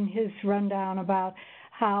interesting in his rundown about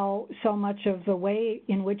how so much of the way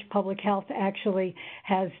in which public health actually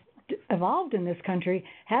has evolved in this country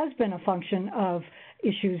has been a function of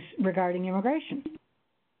issues regarding immigration.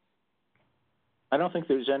 I don't think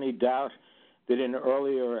there's any doubt that in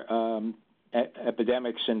earlier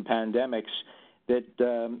epidemics and pandemics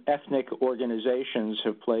that ethnic organizations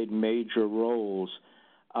have played major roles.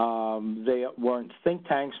 They weren't think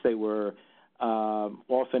tanks. They were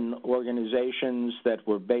often organizations that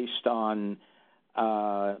were based on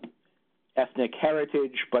ethnic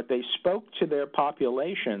heritage, but they spoke to their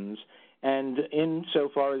populations and,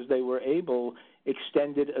 insofar as they were able,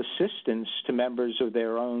 extended assistance to members of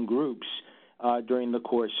their own groups during the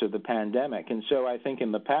course of the pandemic. And so I think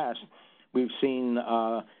in the past we've seen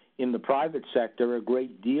in the private sector a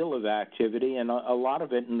great deal of activity, and a lot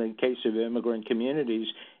of it, in the case of immigrant communities,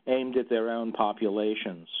 aimed at their own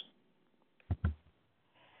populations.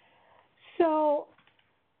 So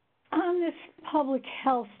on this public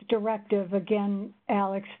health directive, again,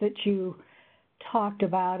 Alex, that you talked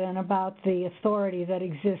about, and about the authority that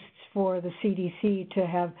exists for the CDC to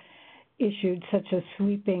have issued such a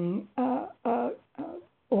sweeping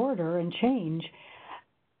order and change,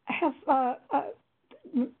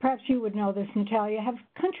 perhaps you would know this, Natalia, have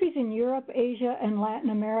countries in Europe, Asia, and Latin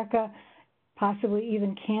America, possibly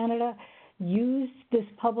even Canada, used this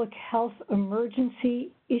public health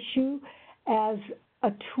emergency issue as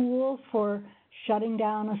a tool for shutting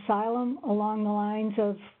down asylum along the lines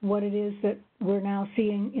of what it is that we're now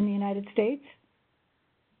seeing in the United States?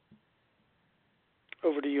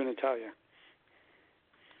 Over to you, Natalia.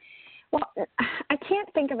 Well, I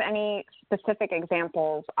can't think of any specific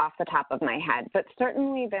examples off the top of my head, but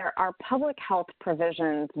certainly there are public health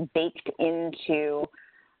provisions baked into,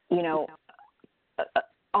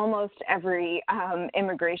 almost every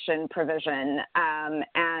immigration provision.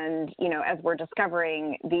 And, as we're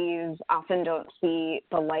discovering, these often don't see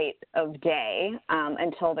the light of day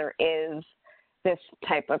until there is this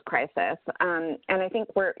type of crisis. And I think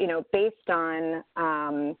we're, based on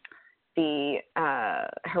the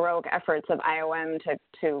heroic efforts of IOM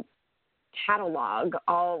to catalog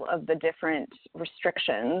all of the different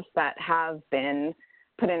restrictions that have been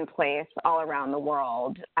put in place all around the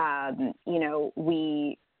world,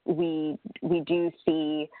 we do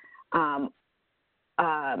see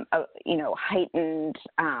heightened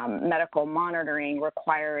medical monitoring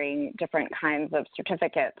requiring different kinds of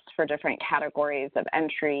certificates for different categories of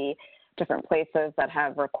entry, different places that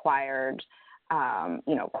have required,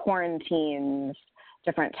 quarantines,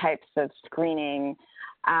 different types of screening.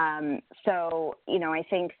 So, I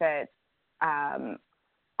think that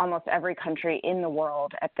almost every country in the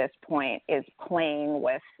world at this point is playing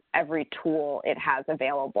with every tool it has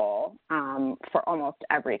available for almost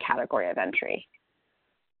every category of entry.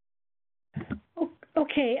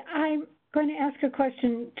 Okay, I'm going to ask a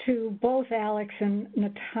question to both Alex and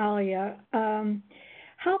Natalia.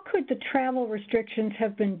 How could the travel restrictions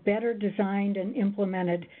have been better designed and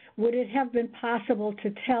implemented? Would it have been possible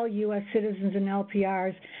to tell U.S. citizens and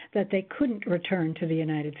LPRs that they couldn't return to the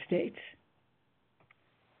United States?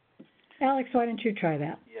 Alex, why don't you try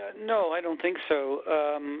that? Yeah, no, I don't think so.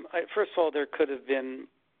 First of all, there could have been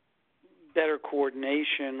better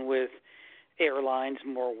coordination with airlines,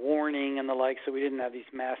 more warning and the like, so we didn't have these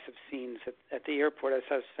massive scenes at the airport. As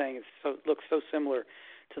I was saying, it looks so similar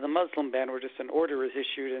to the Muslim ban, where just an order is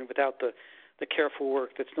issued and without the careful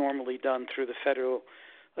work that's normally done through the federal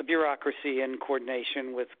bureaucracy in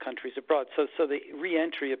coordination with countries abroad. So the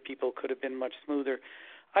reentry of people could have been much smoother.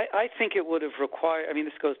 I think it would have required,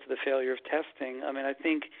 this goes to the failure of testing. I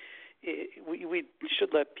think we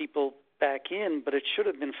should let people back in, but it should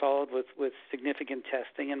have been followed with significant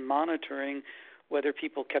testing and monitoring whether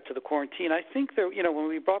people kept to the quarantine. I think there, when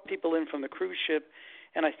we brought people in from the cruise ship,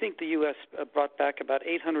 and I think the U.S. brought back about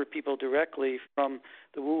 800 people directly from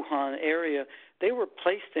the Wuhan area, they were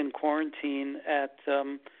placed in quarantine at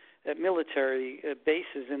military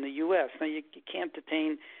bases in the U.S. Now, you can't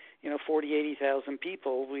detain 40,000, 80,000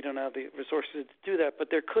 people. We don't have the resources to do that, but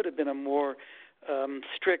there could have been a more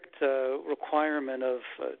strict requirement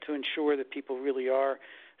to ensure that people really are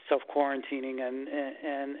self-quarantining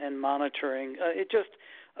and monitoring.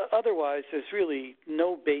 Otherwise, there's really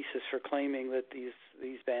no basis for claiming that these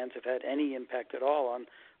bans have had any impact at all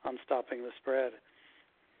on stopping the spread.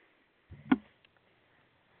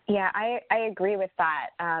 Yeah, I agree with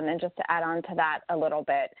that. And just to add on to that a little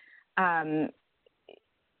bit,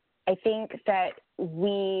 I think that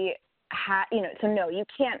we no, you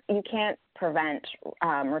can't prevent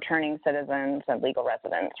returning citizens and legal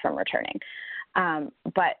residents from returning.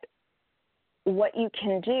 But what you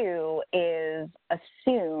can do is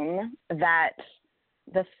assume that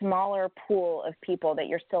the smaller pool of people that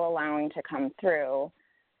you're still allowing to come through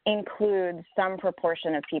includes some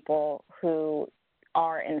proportion of people who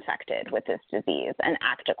are infected with this disease and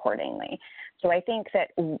act accordingly. So I think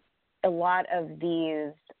that a lot of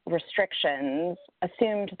these restrictions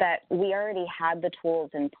assumed that we already had the tools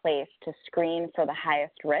in place to screen for the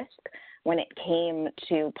highest risk when it came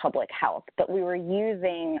to public health, but we were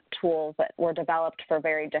using tools that were developed for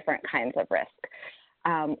very different kinds of risk,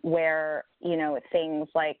 where, things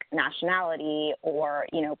like nationality or,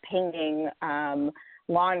 pinging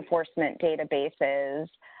law enforcement databases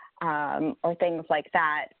or things like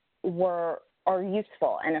that are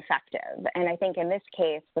useful and effective. And I think in this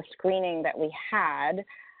case, the screening that we had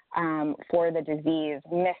for the disease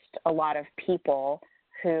missed a lot of people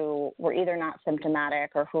who were either not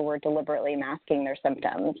symptomatic or who were deliberately masking their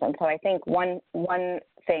symptoms. And so I think one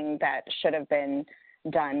thing that should have been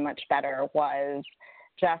done much better was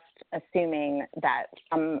just assuming that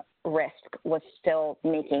some risk was still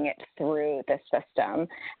making it through the system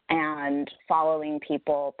and following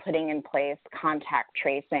people, putting in place contact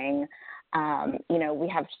tracing. We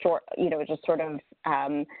have just sort of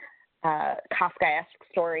Kafkaesque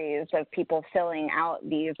stories of people filling out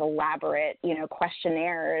these elaborate,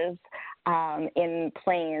 questionnaires in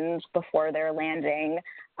planes before they're landing,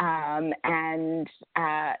 and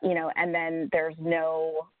then there's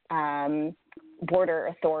no border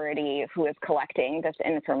authority who is collecting this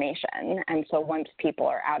information. And so once people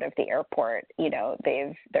are out of the airport,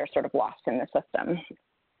 they're sort of lost in the system.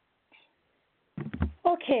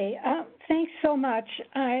 Okay, thanks so much.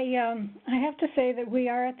 I have to say that we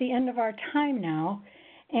are at the end of our time now,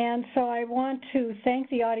 and so I want to thank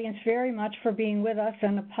the audience very much for being with us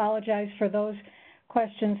and apologize for those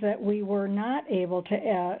questions that we were not able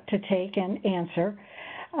to take and answer.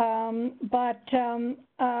 I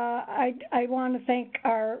want to thank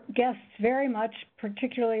our guests very much,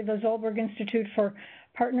 particularly the Zolberg Institute, for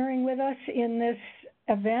partnering with us in this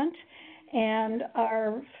event. and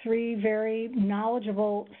our three very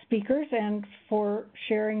knowledgeable speakers, and for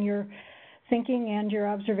sharing your thinking and your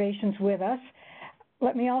observations with us.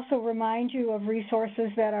 Let me also remind you of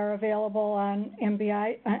resources that are available on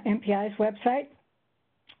MPI's website,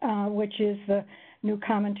 which is the new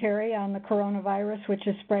commentary on the coronavirus, which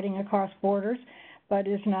is spreading across borders, but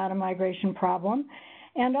is not a migration problem.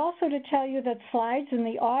 And also to tell you that slides and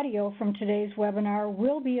the audio from today's webinar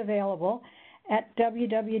will be available at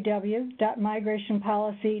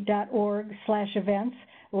www.migrationpolicy.org/events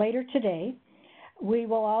later today. We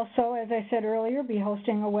will also, as I said earlier, be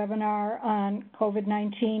hosting a webinar on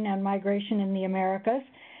COVID-19 and migration in the Americas.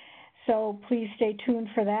 So please stay tuned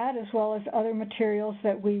for that, as well as other materials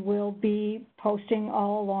that we will be posting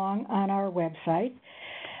all along on our website.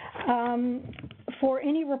 For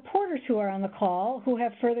any reporters who are on the call who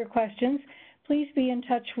have further questions, please be in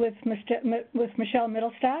touch with Michelle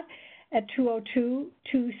Mittelstadt at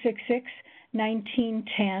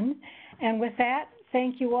 202-266-1910. And with that,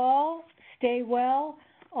 thank you all. Stay well.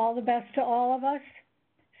 All the best to all of us.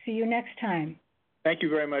 See you next time. Thank you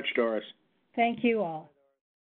very much, Doris. Thank you all.